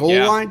him on the goal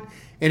line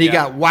and he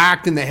got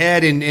whacked in the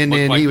head and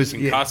like he was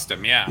concussed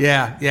him.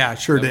 Yeah,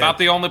 sure did. About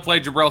the only play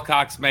Jabril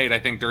Cox made, I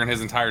think, during his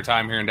entire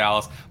time here in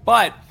Dallas.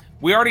 But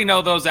we already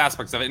know those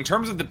aspects of it. In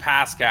terms of the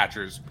pass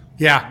catchers,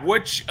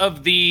 which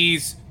of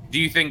these do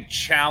you think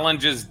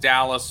challenges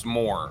Dallas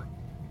more?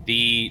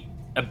 The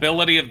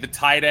ability of the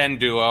tight end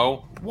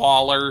duo,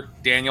 Waller,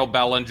 Daniel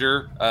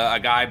Bellinger, a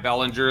guy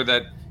Bellinger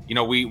that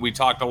we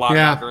talked a lot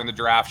about during the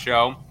draft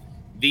show.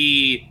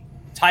 The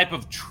type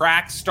of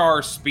track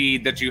star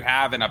speed that you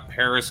have in a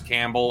Paris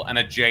Campbell and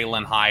a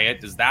Jalen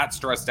Hyatt, does that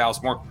stress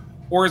Dallas more?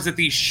 Or is it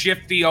these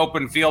shifty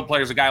open field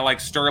players, a guy like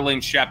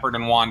Sterling Shepard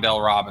and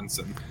Wan'Dale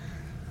Robinson?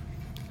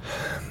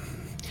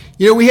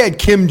 We had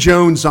Kim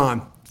Jones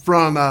on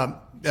from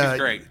She's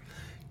great.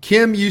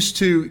 Kim used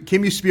to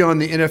be on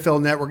the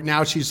NFL Network.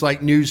 Now she's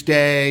like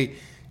Newsday,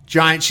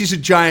 Giants. She's a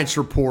Giants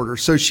reporter,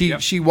 so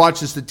she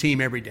watches the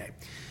team every day.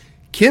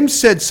 Kim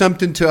said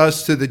something to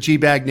us, to the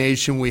G-Bag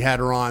Nation, we had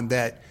her on,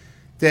 that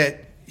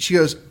she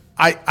goes,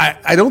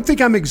 I don't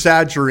think I'm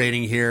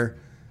exaggerating here,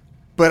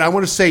 but I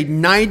want to say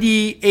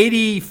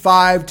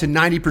 85 to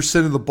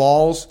 90% of the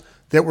balls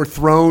that were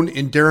thrown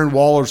in Darren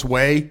Waller's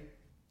way,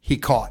 he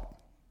caught.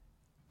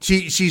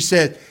 She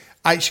said,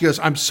 she goes,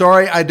 I'm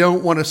sorry, I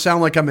don't want to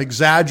sound like I'm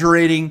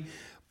exaggerating,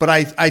 but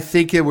I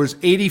think it was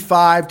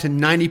 85 to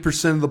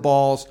 90% of the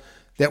balls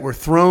that were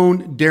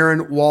thrown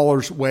Darren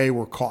Waller's way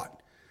were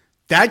caught.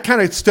 That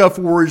kind of stuff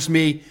worries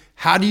me.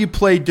 How do you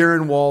play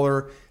Darren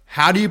Waller?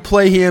 How do you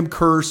play him,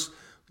 Curse?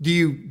 Do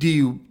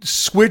you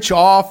switch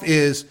off?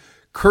 Is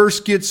Curse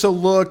gets a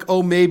look?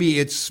 Oh, maybe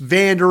it's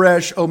Van Der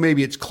Esch. Oh,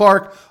 maybe it's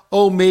Clark.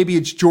 Oh, maybe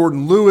it's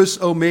Jordan Lewis.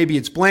 Oh, maybe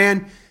it's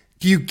Bland.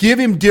 Do you give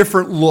him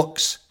different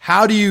looks?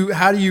 How do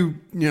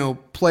you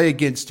play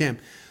against him?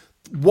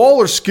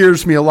 Waller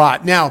scares me a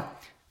lot. Now,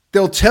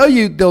 they'll tell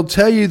you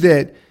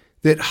that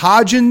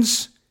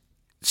Hodgins,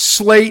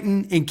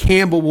 Slayton, and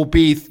Campbell will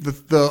be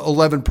the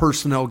 11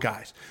 personnel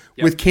guys,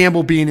 with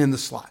Campbell being in the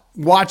slot.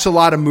 Watch a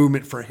lot of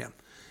movement for him.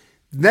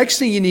 Next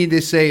thing you need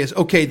to say is,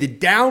 okay, the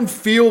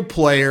downfield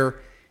player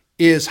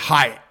is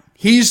Hyatt.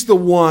 He's the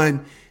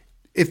one,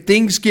 if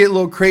things get a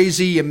little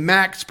crazy, you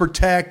max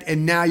protect,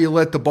 and now you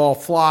let the ball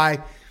fly.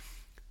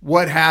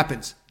 What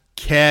happens?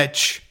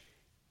 Catch,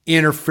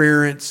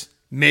 interference,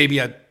 maybe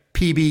a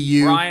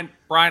PBU.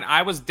 Brian,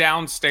 I was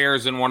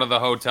downstairs in one of the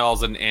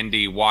hotels in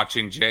Indy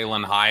watching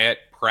Jalen Hyatt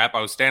prep.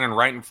 I was standing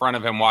right in front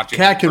of him watching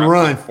Cat can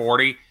run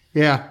 40.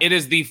 Yeah. It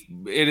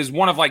is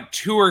one of like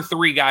 2 or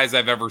 3 guys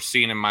I've ever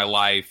seen in my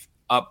life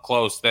up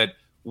close that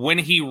when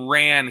he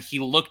ran, he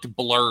looked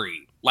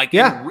blurry. Like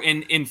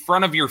in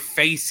front of your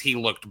face, he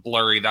looked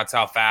blurry. That's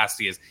how fast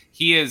he is.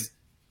 He is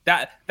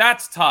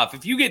that's tough.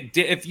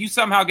 If you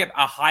somehow get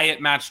a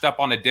Hyatt matched up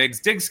on a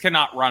Diggs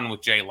cannot run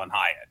with Jalen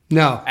Hyatt.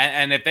 No.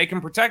 And if they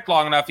can protect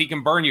long enough, he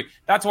can burn you.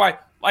 That's why,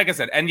 like I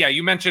said, and yeah,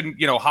 you mentioned,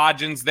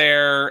 Hodgins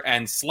there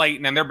and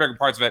Slayton, and they're bigger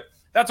parts of it.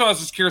 That's why I was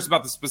just curious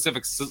about the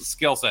specific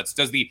skill sets.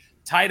 Does the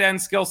tight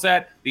end skill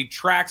set, the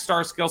track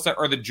star skill set,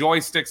 or the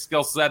joystick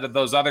skill set of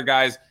those other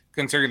guys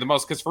concern you the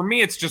most? Because for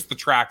me, it's just the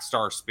track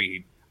star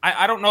speed.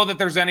 I don't know that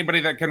there's anybody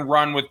that can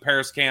run with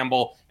Paris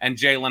Campbell and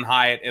Jalen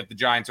Hyatt if the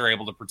Giants are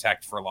able to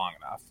protect for long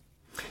enough.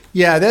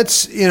 Yeah,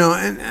 that's,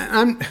 and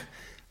I'm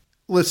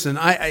 – listen,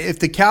 if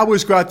the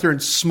Cowboys go out there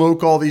and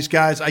smoke all these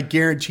guys, I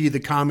guarantee the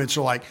comments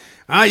are like,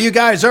 you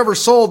guys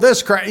oversold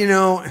this crap,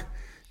 No,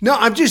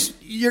 I'm just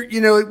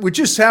we're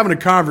just having a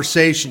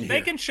conversation here.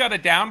 They can shut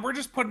it down. We're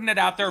just putting it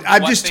out there.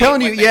 I'm just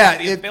telling you,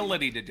 the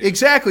ability to do.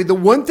 Exactly. The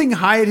one thing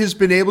Hyatt has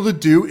been able to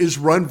do is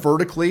run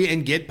vertically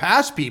and get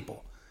past people.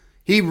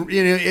 He,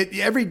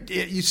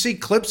 you see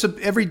clips of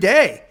every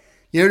day,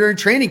 during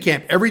training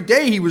camp. Every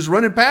day he was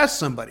running past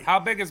somebody. How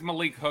big is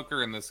Malik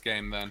Hooker in this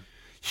game then?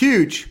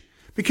 Huge,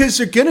 because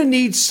they're going to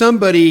need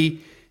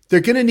somebody.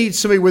 They're going to need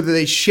somebody, whether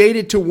they shade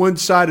it to one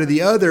side or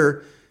the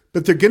other,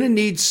 but they're going to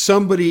need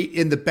somebody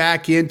in the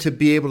back end to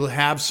be able to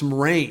have some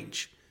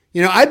range.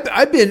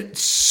 I've been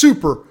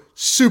super,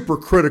 super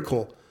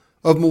critical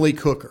of Malik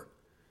Hooker.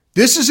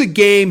 This is a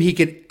game he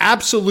can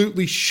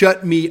absolutely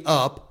shut me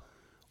up.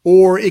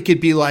 Or it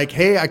could be like,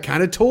 hey, I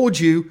kind of told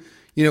you,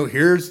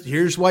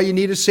 here's why you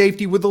need a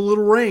safety with a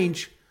little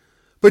range.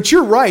 But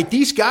you're right.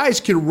 These guys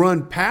can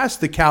run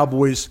past the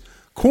Cowboys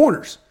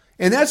corners.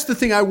 And that's the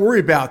thing I worry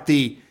about.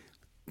 The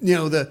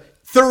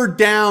third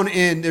down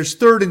and there's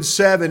 3rd and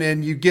 7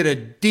 and you get a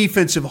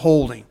defensive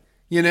holding.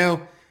 You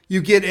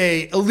get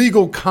a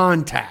illegal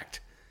contact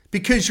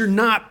because you're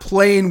not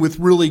playing with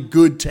really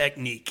good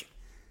technique.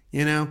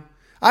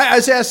 I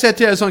was asked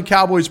that I was on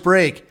Cowboys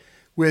Break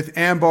with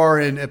Ambar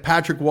and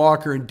Patrick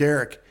Walker and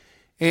Derek.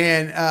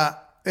 And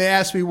they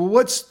asked me, well,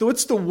 what's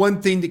the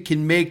one thing that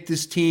can make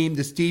this team,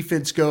 this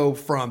defense go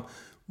from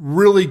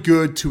really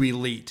good to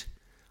elite?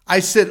 I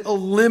said,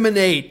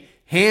 eliminate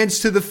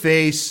hands to the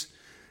face,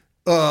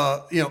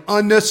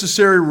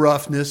 unnecessary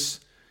roughness,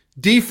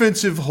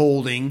 defensive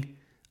holding,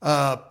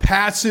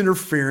 pass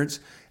interference.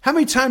 How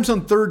many times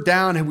on 3rd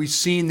down have we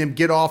seen them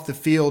get off the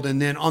field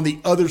and then on the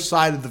other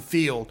side of the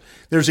field,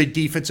 there's a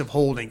defensive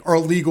holding or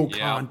illegal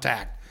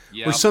contact?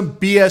 Or some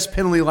BS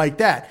penalty like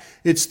that.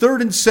 It's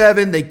 3rd and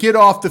 7. They get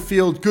off the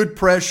field, good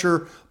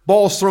pressure,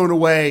 ball's thrown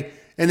away,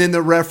 and then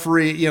the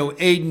referee,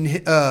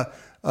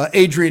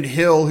 Adrian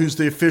Hill, who's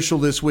the official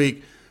this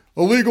week,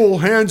 illegal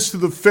hands to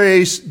the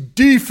face,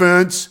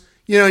 defense,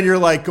 and you're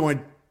like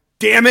going,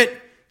 damn it,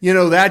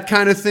 that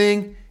kind of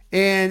thing.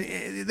 And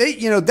they,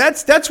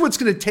 that's what's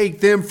going to take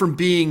them from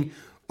being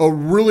a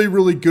really,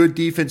 really good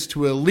defense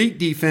to an elite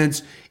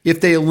defense if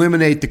they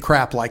eliminate the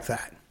crap like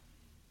that.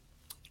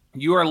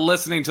 You are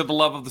listening to the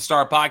Love of the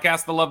Star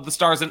podcast. The Love of the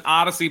Star is an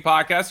Odyssey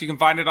podcast. You can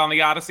find it on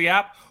the Odyssey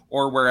app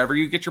or wherever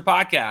you get your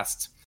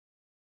podcasts.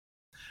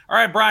 All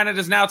right, Brian, it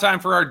is now time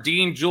for our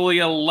Dean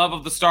Julia Love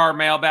of the Star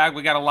mailbag.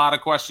 We got a lot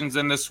of questions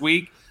in this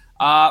week.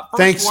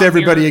 Thanks to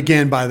everybody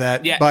again by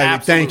that. Yeah,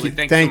 absolutely.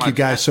 Thank you. Thank you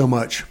guys so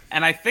much.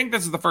 And I think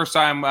this is the first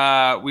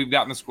time we've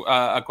gotten this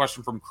a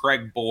question from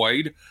Craig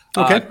Boyd.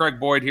 Okay. Craig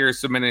Boyd here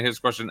submitted his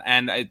question,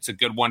 and it's a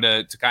good one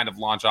to kind of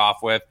launch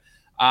off with.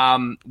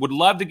 Would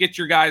love to get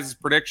your guys'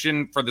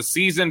 prediction for the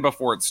season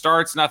before it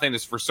starts. Nothing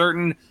is for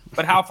certain,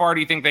 but how far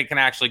do you think they can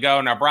actually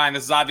go? Now, Brian,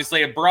 this is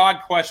obviously a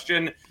broad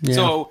question. Yeah.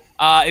 So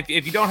if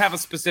you don't have a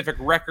specific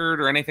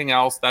record or anything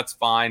else, that's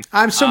fine.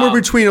 I'm somewhere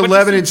between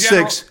 11 and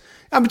 6.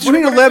 I'm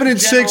between 11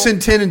 and 6 and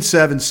 10 and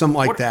 7, something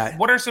like that.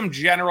 What are some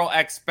general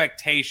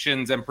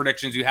expectations and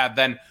predictions you have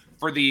then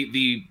for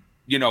the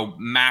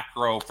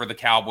macro for the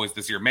Cowboys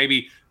this year?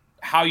 Maybe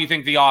how you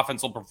think the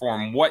offense will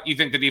perform, what you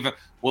think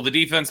will the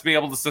defense be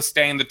able to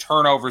sustain the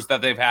turnovers that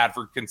they've had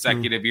for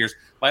consecutive years?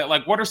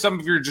 Like what are some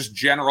of your just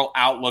general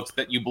outlooks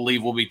that you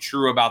believe will be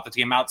true about the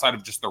team outside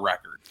of just the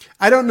record?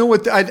 I don't know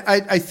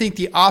I think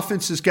the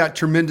offense has got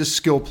tremendous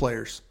skill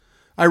players.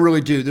 I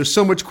really do. There's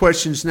so much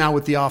questions now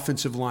with the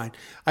offensive line.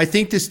 I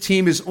think this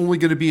team is only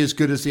going to be as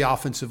good as the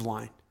offensive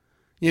line.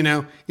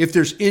 If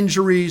there's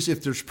injuries,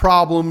 if there's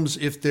problems,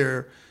 if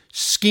there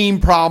scheme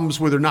problems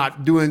where they're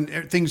not doing,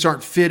 things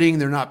aren't fitting,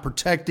 they're not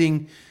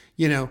protecting.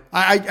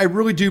 I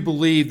really do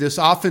believe this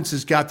offense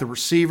has got the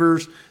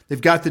receivers,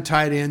 they've got the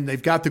tight end,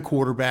 they've got the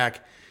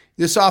quarterback.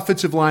 This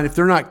offensive line, if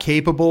they're not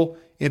capable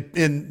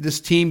and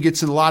this team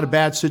gets in a lot of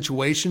bad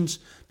situations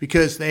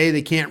because A,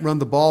 they can't run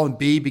the ball, and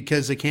B,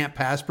 because they can't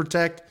pass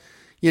protect,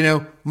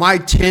 my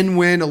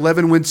 10-win,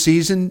 11-win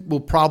season will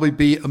probably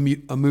be a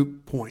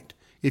moot point,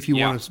 if you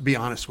want to be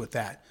honest with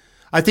that.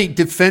 I think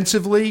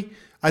defensively,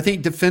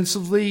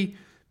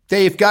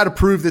 they've got to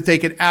prove that they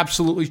can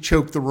absolutely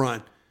choke the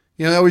run.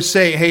 They always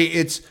say, hey,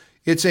 it's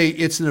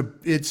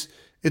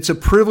a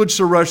privilege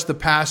to rush the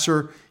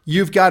passer.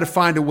 You've got to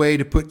find a way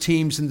to put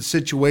teams in the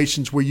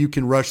situations where you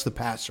can rush the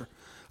passer.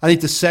 I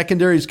think the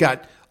secondary's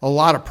got a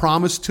lot of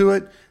promise to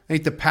it. I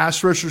think the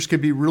pass rushers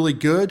could be really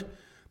good,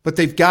 but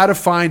they've got to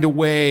find a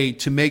way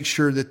to make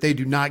sure that they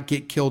do not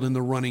get killed in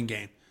the running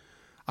game.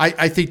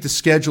 I think the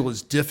schedule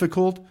is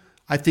difficult.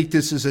 I think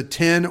this is a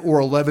 10 or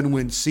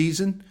 11-win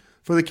season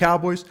for the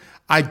Cowboys.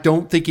 I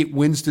don't think it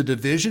wins the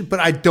division, but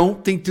I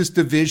don't think this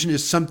division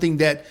is something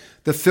that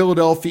the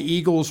Philadelphia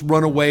Eagles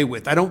run away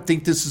with. I don't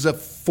think this is a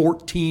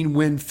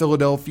 14-win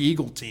Philadelphia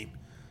Eagle team.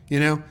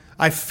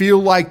 I feel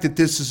like that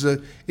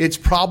it's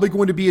probably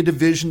going to be a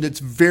division that's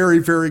very,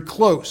 very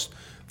close.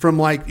 From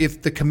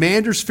if the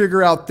Commanders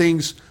figure out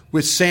things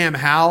with Sam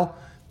Howell,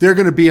 they're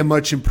going to be a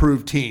much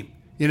improved team.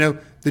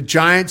 The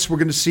Giants, we're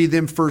going to see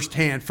them first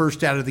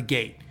out of the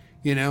gate.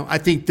 I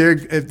think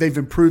they've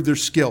improved their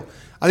skill.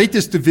 I think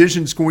this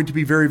division is going to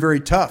be very, very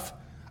tough.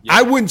 Yeah.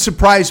 I wouldn't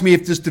surprise me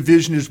if this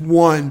division is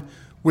won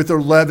with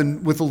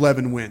 11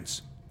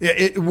 wins.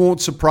 It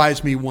won't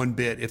surprise me one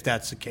bit if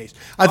that's the case.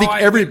 I think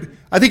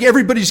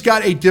everybody's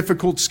got a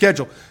difficult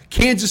schedule.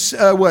 Kansas,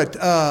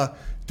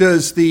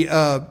 does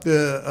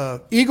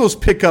the Eagles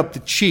pick up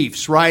the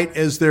Chiefs, right,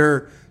 as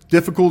their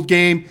difficult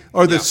game,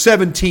 or the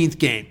 17th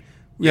game?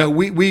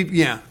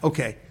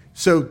 Okay.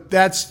 So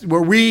that's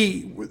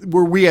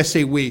I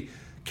say we.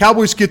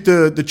 Cowboys get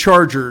the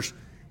Chargers,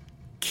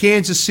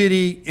 Kansas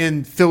City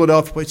and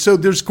Philadelphia. So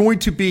there's going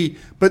to be,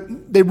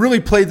 but they really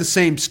play the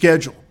same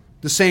schedule,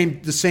 the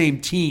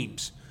same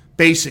teams,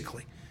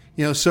 basically.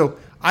 So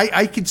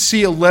I could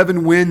see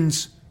 11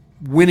 wins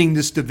winning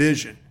this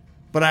division.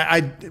 But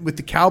I with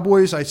the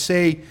Cowboys, I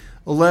say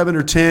 11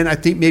 or 10. I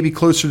think maybe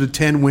closer to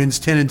 10 wins,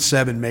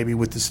 10-7 maybe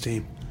with this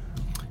team.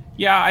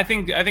 Yeah, I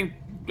think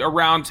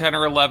around 10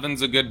 or 11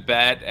 is a good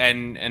bet,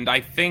 and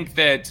I think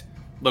that,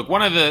 look,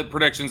 one of the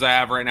predictions I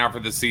have right now for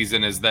this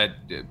season is that,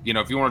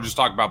 if you want to just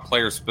talk about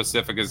player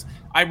specific, is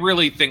I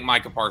really think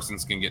Micah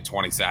Parsons can get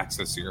 20 sacks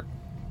this year.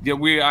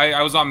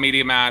 I was on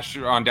Media Mash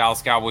on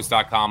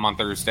DallasCowboys.com on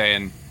Thursday,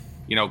 and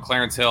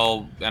Clarence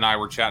Hill and I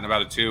were chatting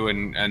about it too,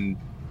 and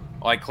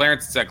like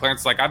Clarence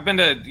like, I've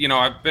been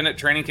at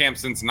training camp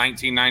since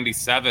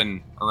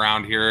 1997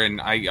 around here,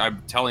 and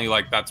I'm telling you,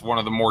 like, that's one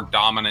of the more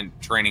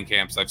dominant training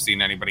camps I've seen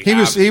anybody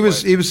have. He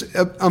was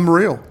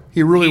unreal.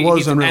 He really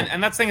was unreal.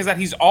 And that's the thing, is that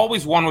he's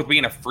always won with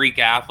being a freak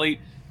athlete.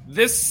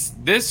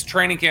 This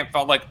training camp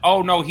felt like,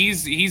 oh no,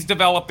 he's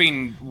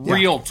developing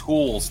real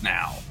tools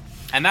now.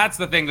 And that's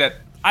the thing that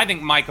I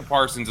think Micah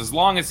Parsons, as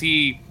long as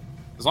you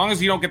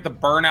don't get the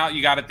burnout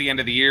you got at the end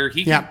of the year,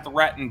 he can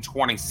threaten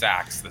 20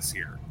 sacks this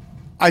year.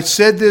 I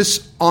said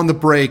this on the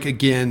break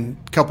again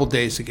a couple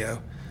days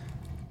ago.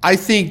 I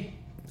think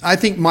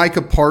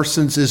Micah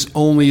Parsons is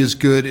only as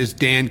good as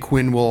Dan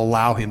Quinn will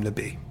allow him to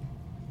be.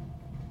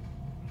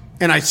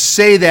 And I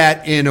say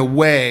that in a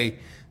way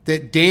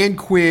that Dan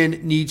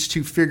Quinn needs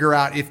to figure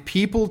out, if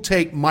people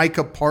take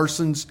Micah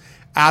Parsons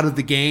out of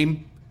the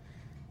game,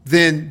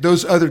 then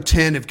those other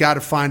 10 have got to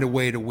find a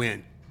way to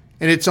win.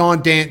 And that's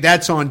on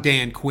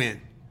Dan Quinn.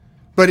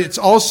 But it's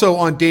also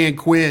on Dan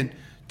Quinn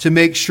to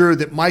make sure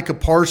that Micah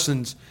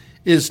Parsons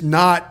is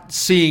not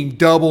seeing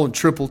double and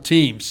triple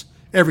teams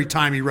every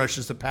time he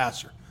rushes the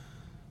passer.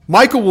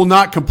 Michael will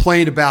not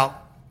complain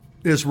about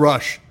his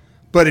rush,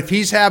 but if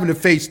he's having to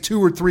face 2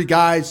 or 3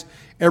 guys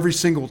every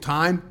single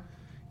time,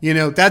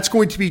 that's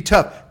going to be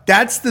tough.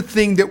 That's the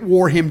thing that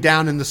wore him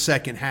down in the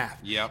second half.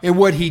 Yep. And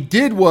what he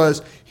did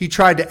was he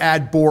tried to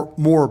add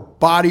more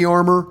body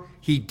armor.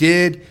 He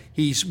did.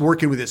 He's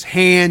working with his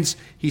hands.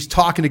 He's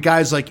talking to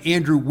guys like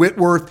Andrew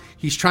Whitworth.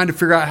 He's trying to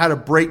figure out how to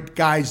break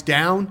guys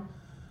down.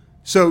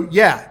 So,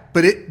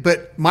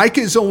 but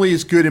Micah is only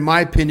as good, in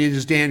my opinion,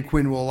 as Dan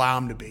Quinn will allow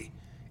him to be.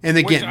 And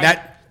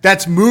again,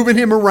 that's moving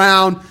him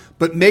around,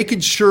 but making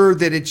sure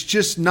that it's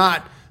just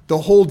not, the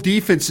whole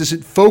defense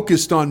isn't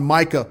focused on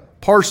Micah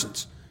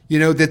Parsons.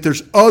 That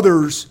there's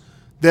others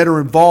that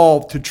are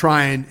involved to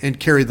try and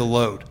carry the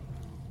load.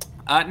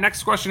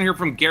 Next question here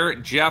from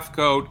Garrett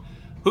Jeffcoat.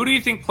 Who do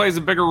you think plays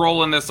a bigger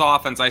role in this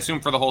offense? I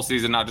assume for the whole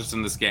season, not just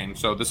in this game.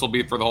 So this will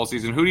be for the whole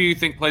season. Who do you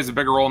think plays a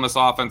bigger role in this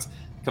offense?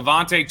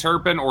 Kevontae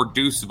Turpin or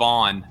Deuce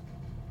Vaughn?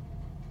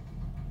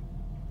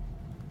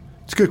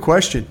 It's a good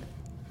question.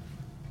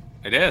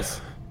 It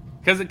is.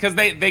 Because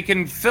they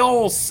can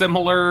fill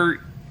similar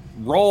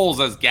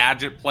roles as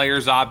gadget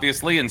players,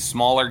 obviously, and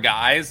smaller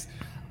guys.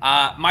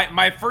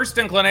 My first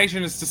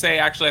inclination is to say,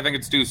 actually, I think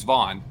it's Deuce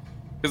Vaughn.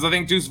 Because I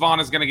think Deuce Vaughn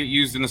is going to get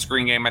used in the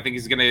screen game. I think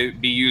he's going to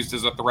be used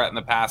as a threat in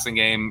the passing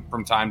game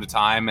from time to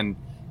time. And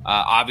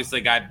obviously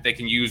a guy that they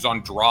can use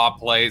on draw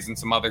plays and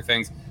some other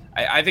things.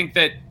 I think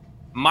that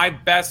my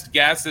best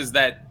guess is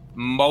that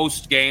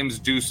most games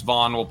Deuce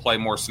Vaughn will play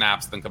more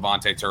snaps than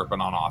Kevontae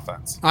Turpin on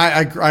offense.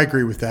 I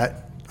agree with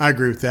that.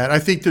 I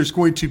think there's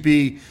going to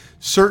be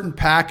certain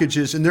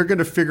packages, and they're going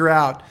to figure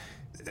out,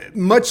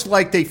 much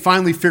like they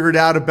finally figured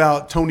out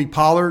about Tony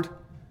Pollard.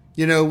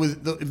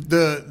 With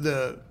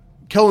the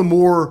Kellen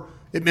Moore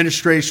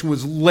administration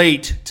was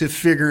late to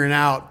figuring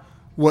out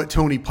what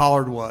Tony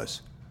Pollard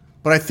was.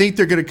 But I think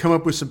they're going to come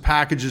up with some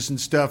packages and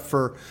stuff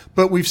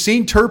but we've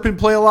seen Turpin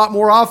play a lot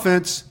more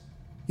offense.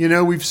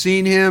 We've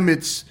seen him.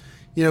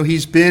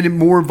 He's been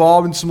more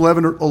involved in some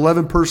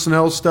 11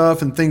 personnel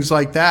stuff and things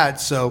like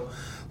that. So,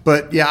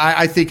 but yeah,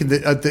 I think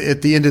at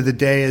the end of the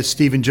day, as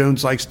Stephen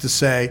Jones likes to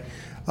say,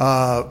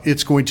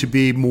 it's going to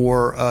be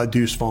more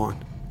Deuce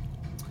Vaughn.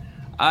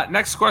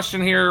 Next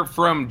question here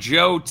from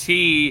Joe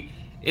T.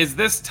 Is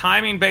this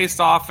timing-based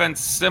offense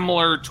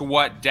similar to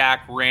what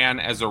Dak ran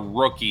as a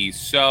rookie?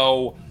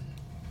 So,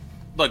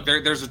 look,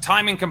 there's a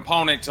timing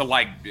component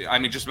to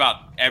just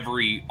about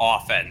every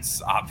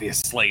offense,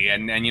 obviously,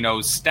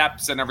 and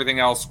steps and everything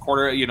else.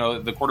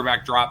 The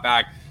quarterback drop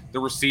back, the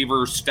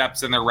receiver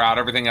steps in their route,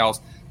 everything else.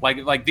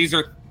 Like these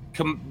are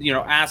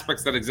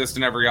aspects that exist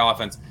in every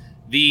offense.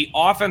 The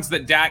offense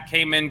that Dak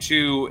came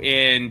into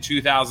in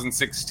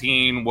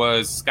 2016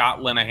 was Scott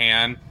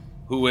Linehan,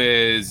 who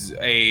is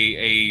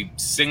a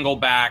single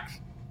back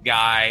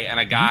guy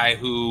and a guy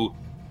who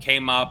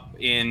came up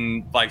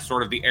in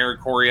sort of the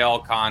Eric Coryell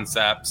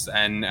concepts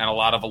and a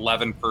lot of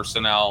 11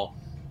 personnel.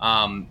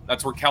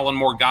 That's where Kellen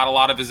Moore got a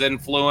lot of his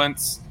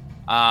influence.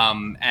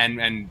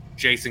 And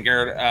Jason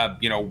Garrett,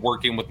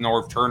 working with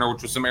Norv Turner,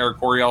 which was some Eric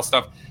Coryell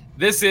stuff.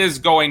 This is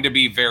going to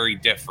be very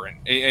different.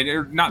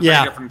 Not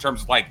very different in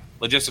terms of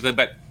logistically,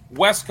 but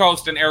West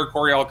Coast and Eric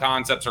Coryell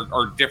concepts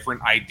are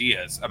different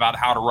ideas about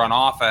how to run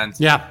offense.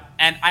 Yeah.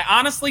 And I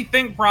honestly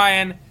think,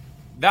 Brian,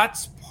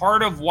 that's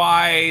part of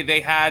why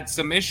they had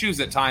some issues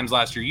at times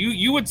last year.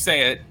 You would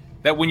say it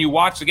that when you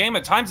watch the game,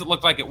 at times it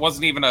looked like it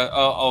wasn't even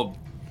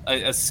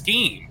a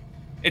scheme.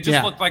 It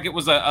just looked like it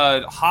was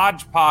a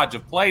hodgepodge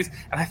of plays,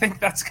 and I think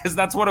that's because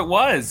that's what it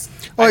was.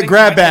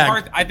 Grab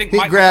bag. I think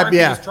Mike McCarthy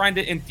was trying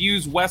to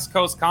infuse West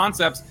Coast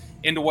concepts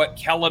into what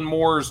Kellen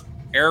Moore's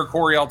Eric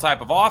Coryell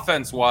type of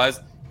offense was,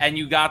 and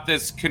you got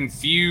this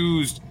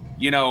confused,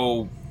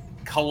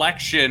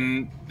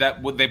 collection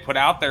that they put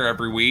out there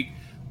every week.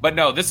 But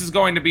no, this is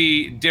going to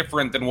be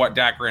different than what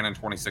Dak ran in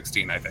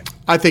 2016, I think.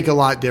 I think a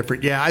lot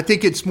different. Yeah, I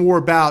think it's more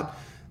about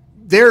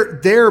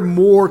they're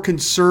more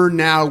concerned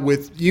now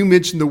with, you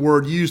mentioned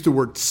used the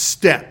word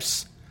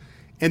steps.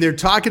 And they're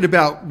talking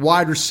about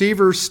wide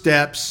receiver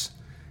steps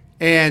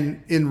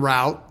and in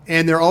route.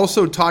 And they're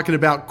also talking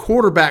about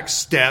quarterback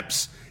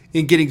steps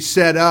in getting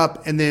set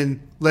up and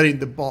then letting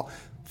the ball.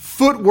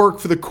 Footwork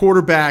for the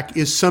quarterback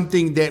is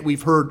something that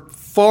we've heard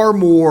far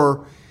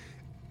more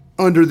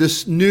under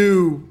this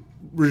new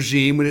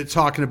regime when it's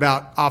talking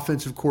about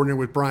offensive coordinator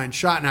with Brian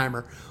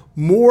Schottenheimer.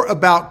 More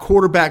about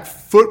quarterback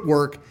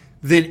footwork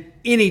than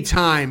any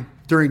time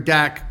during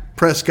Dak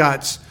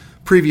Prescott's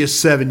previous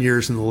 7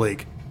 years in the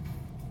league.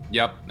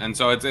 Yep, and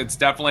so it's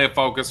definitely a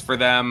focus for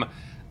them.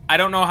 I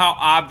don't know how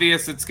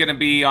obvious it's going to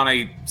be on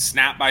a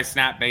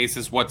snap-by-snap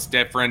basis what's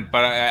different,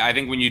 but I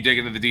think when you dig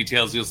into the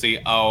details, you'll see,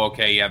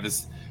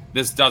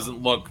 this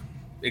doesn't look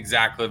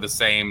exactly the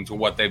same to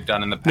what they've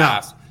done in the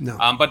past. No.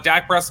 But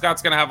Dak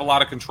Prescott's going to have a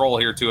lot of control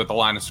here, too, at the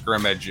line of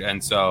scrimmage,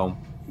 and so...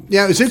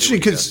 Yeah, it was interesting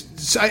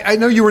because I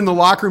know you were in the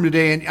locker room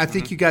today, and I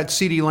think you got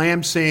CeeDee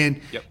Lamb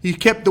saying you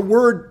kept the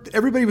word –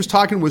 everybody was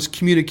talking was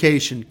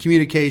communication.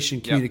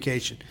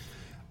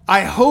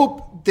 I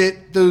hope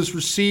that those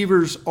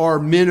receivers are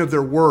men of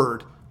their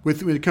word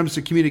when it comes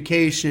to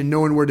communication,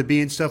 knowing where to be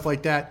and stuff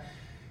like that,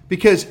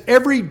 because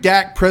every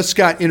Dak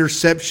Prescott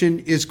interception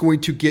is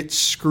going to get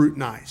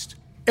scrutinized,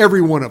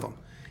 every one of them.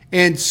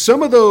 And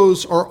some of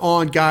those are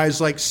on guys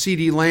like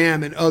CeeDee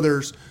Lamb and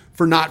others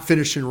for not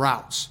finishing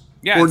routes.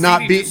 Yeah, or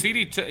not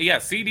CD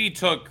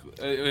took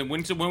when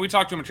we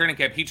talked to him in training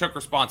camp, he took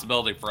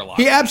responsibility for a lot.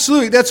 He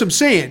absolutely, that's what I'm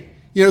saying.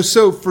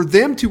 So for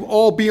them to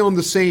all be on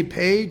the same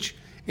page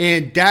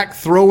and Dak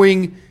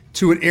throwing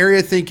to an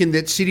area thinking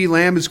that CeeDee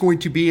Lamb is going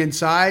to be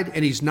inside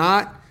and he's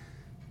not,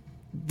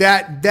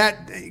 that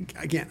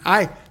again,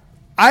 I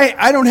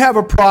don't have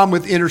a problem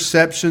with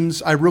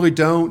interceptions. I really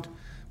don't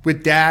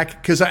with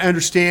Dak because I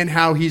understand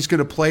how he's going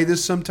to play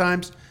this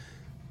sometimes.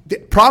 The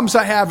problems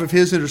I have of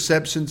his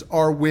interceptions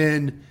are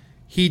when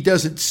he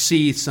doesn't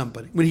see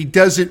somebody, when he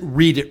doesn't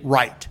read it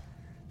right.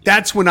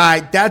 That's when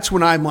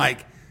I'm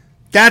like,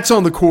 that's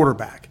on the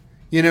quarterback.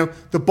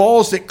 The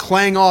balls that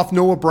clang off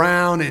Noah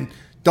Brown and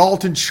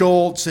Dalton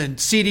Schultz and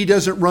CD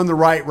doesn't run the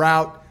right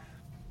route,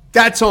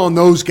 that's on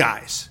those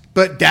guys.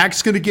 But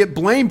Dak's going to get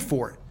blamed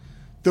for it.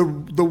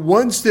 The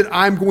ones that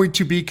I'm going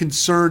to be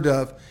concerned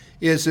of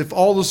is if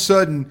all of a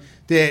sudden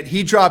that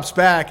he drops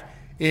back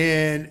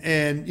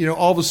and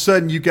all of a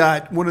sudden you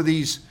got one of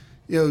these,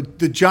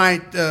 the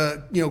giant,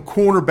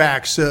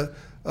 cornerbacks,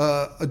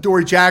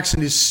 Adoree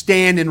Jackson is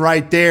standing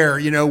right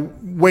there,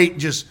 wait,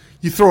 just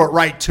you throw it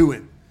right to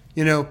him,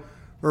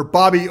 or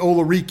Bobby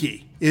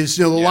Olereke, is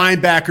the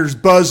linebacker's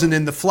buzzing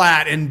in the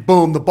flat and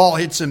boom, the ball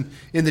hits him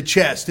in the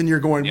chest. And you're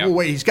going, well,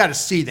 wait, he's got to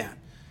see that.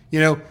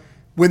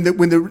 When the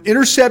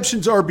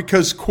interceptions are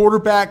because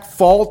quarterback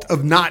fault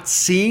of not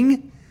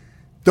seeing,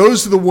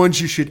 those are the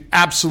ones you should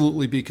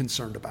absolutely be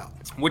concerned about.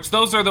 Which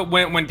those are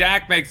when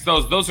Dak makes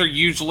those are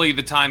usually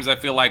the times I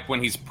feel like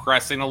when he's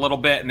pressing a little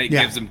bit and it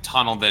gives him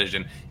tunnel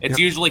vision. It's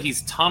usually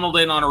he's tunneled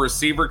in on a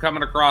receiver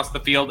coming across the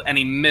field and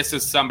he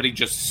misses somebody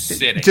just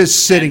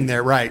sitting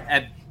there, right?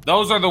 And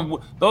those are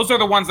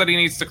the ones that he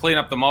needs to clean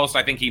up the most.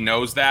 I think he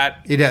knows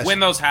that. He does. When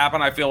those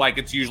happen, I feel like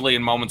it's usually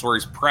in moments where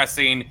he's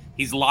pressing,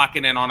 he's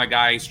locking in on a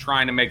guy, he's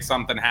trying to make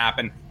something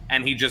happen,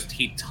 and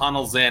he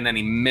tunnels in and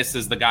he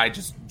misses the guy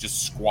just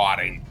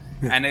squatting.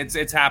 Yeah. And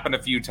it's happened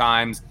a few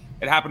times.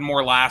 It happened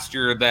more last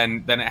year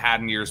than it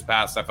had in years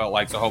past, I felt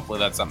like. So hopefully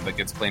that's something that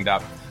gets cleaned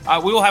up.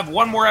 We will have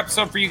one more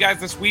episode for you guys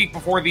this week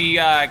before the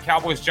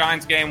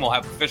Cowboys-Giants game. We'll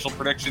have official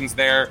predictions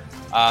there,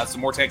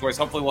 some more takeaways.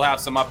 Hopefully we'll have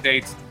some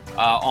updates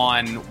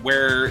on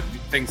where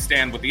things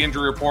stand with the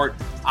injury report.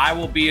 I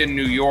will be in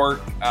New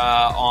York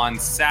on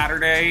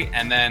Saturday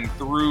and then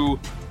through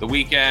the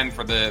weekend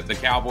for the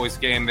Cowboys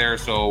game there.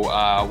 So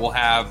we'll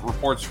have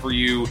reports for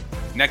you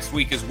next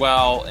week as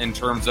well in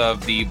terms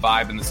of the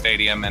vibe in the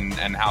stadium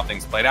and how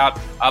things played out.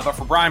 But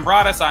for Brian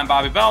Broaddus, I'm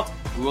Bobby Belt.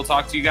 We will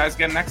talk to you guys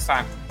again next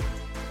time.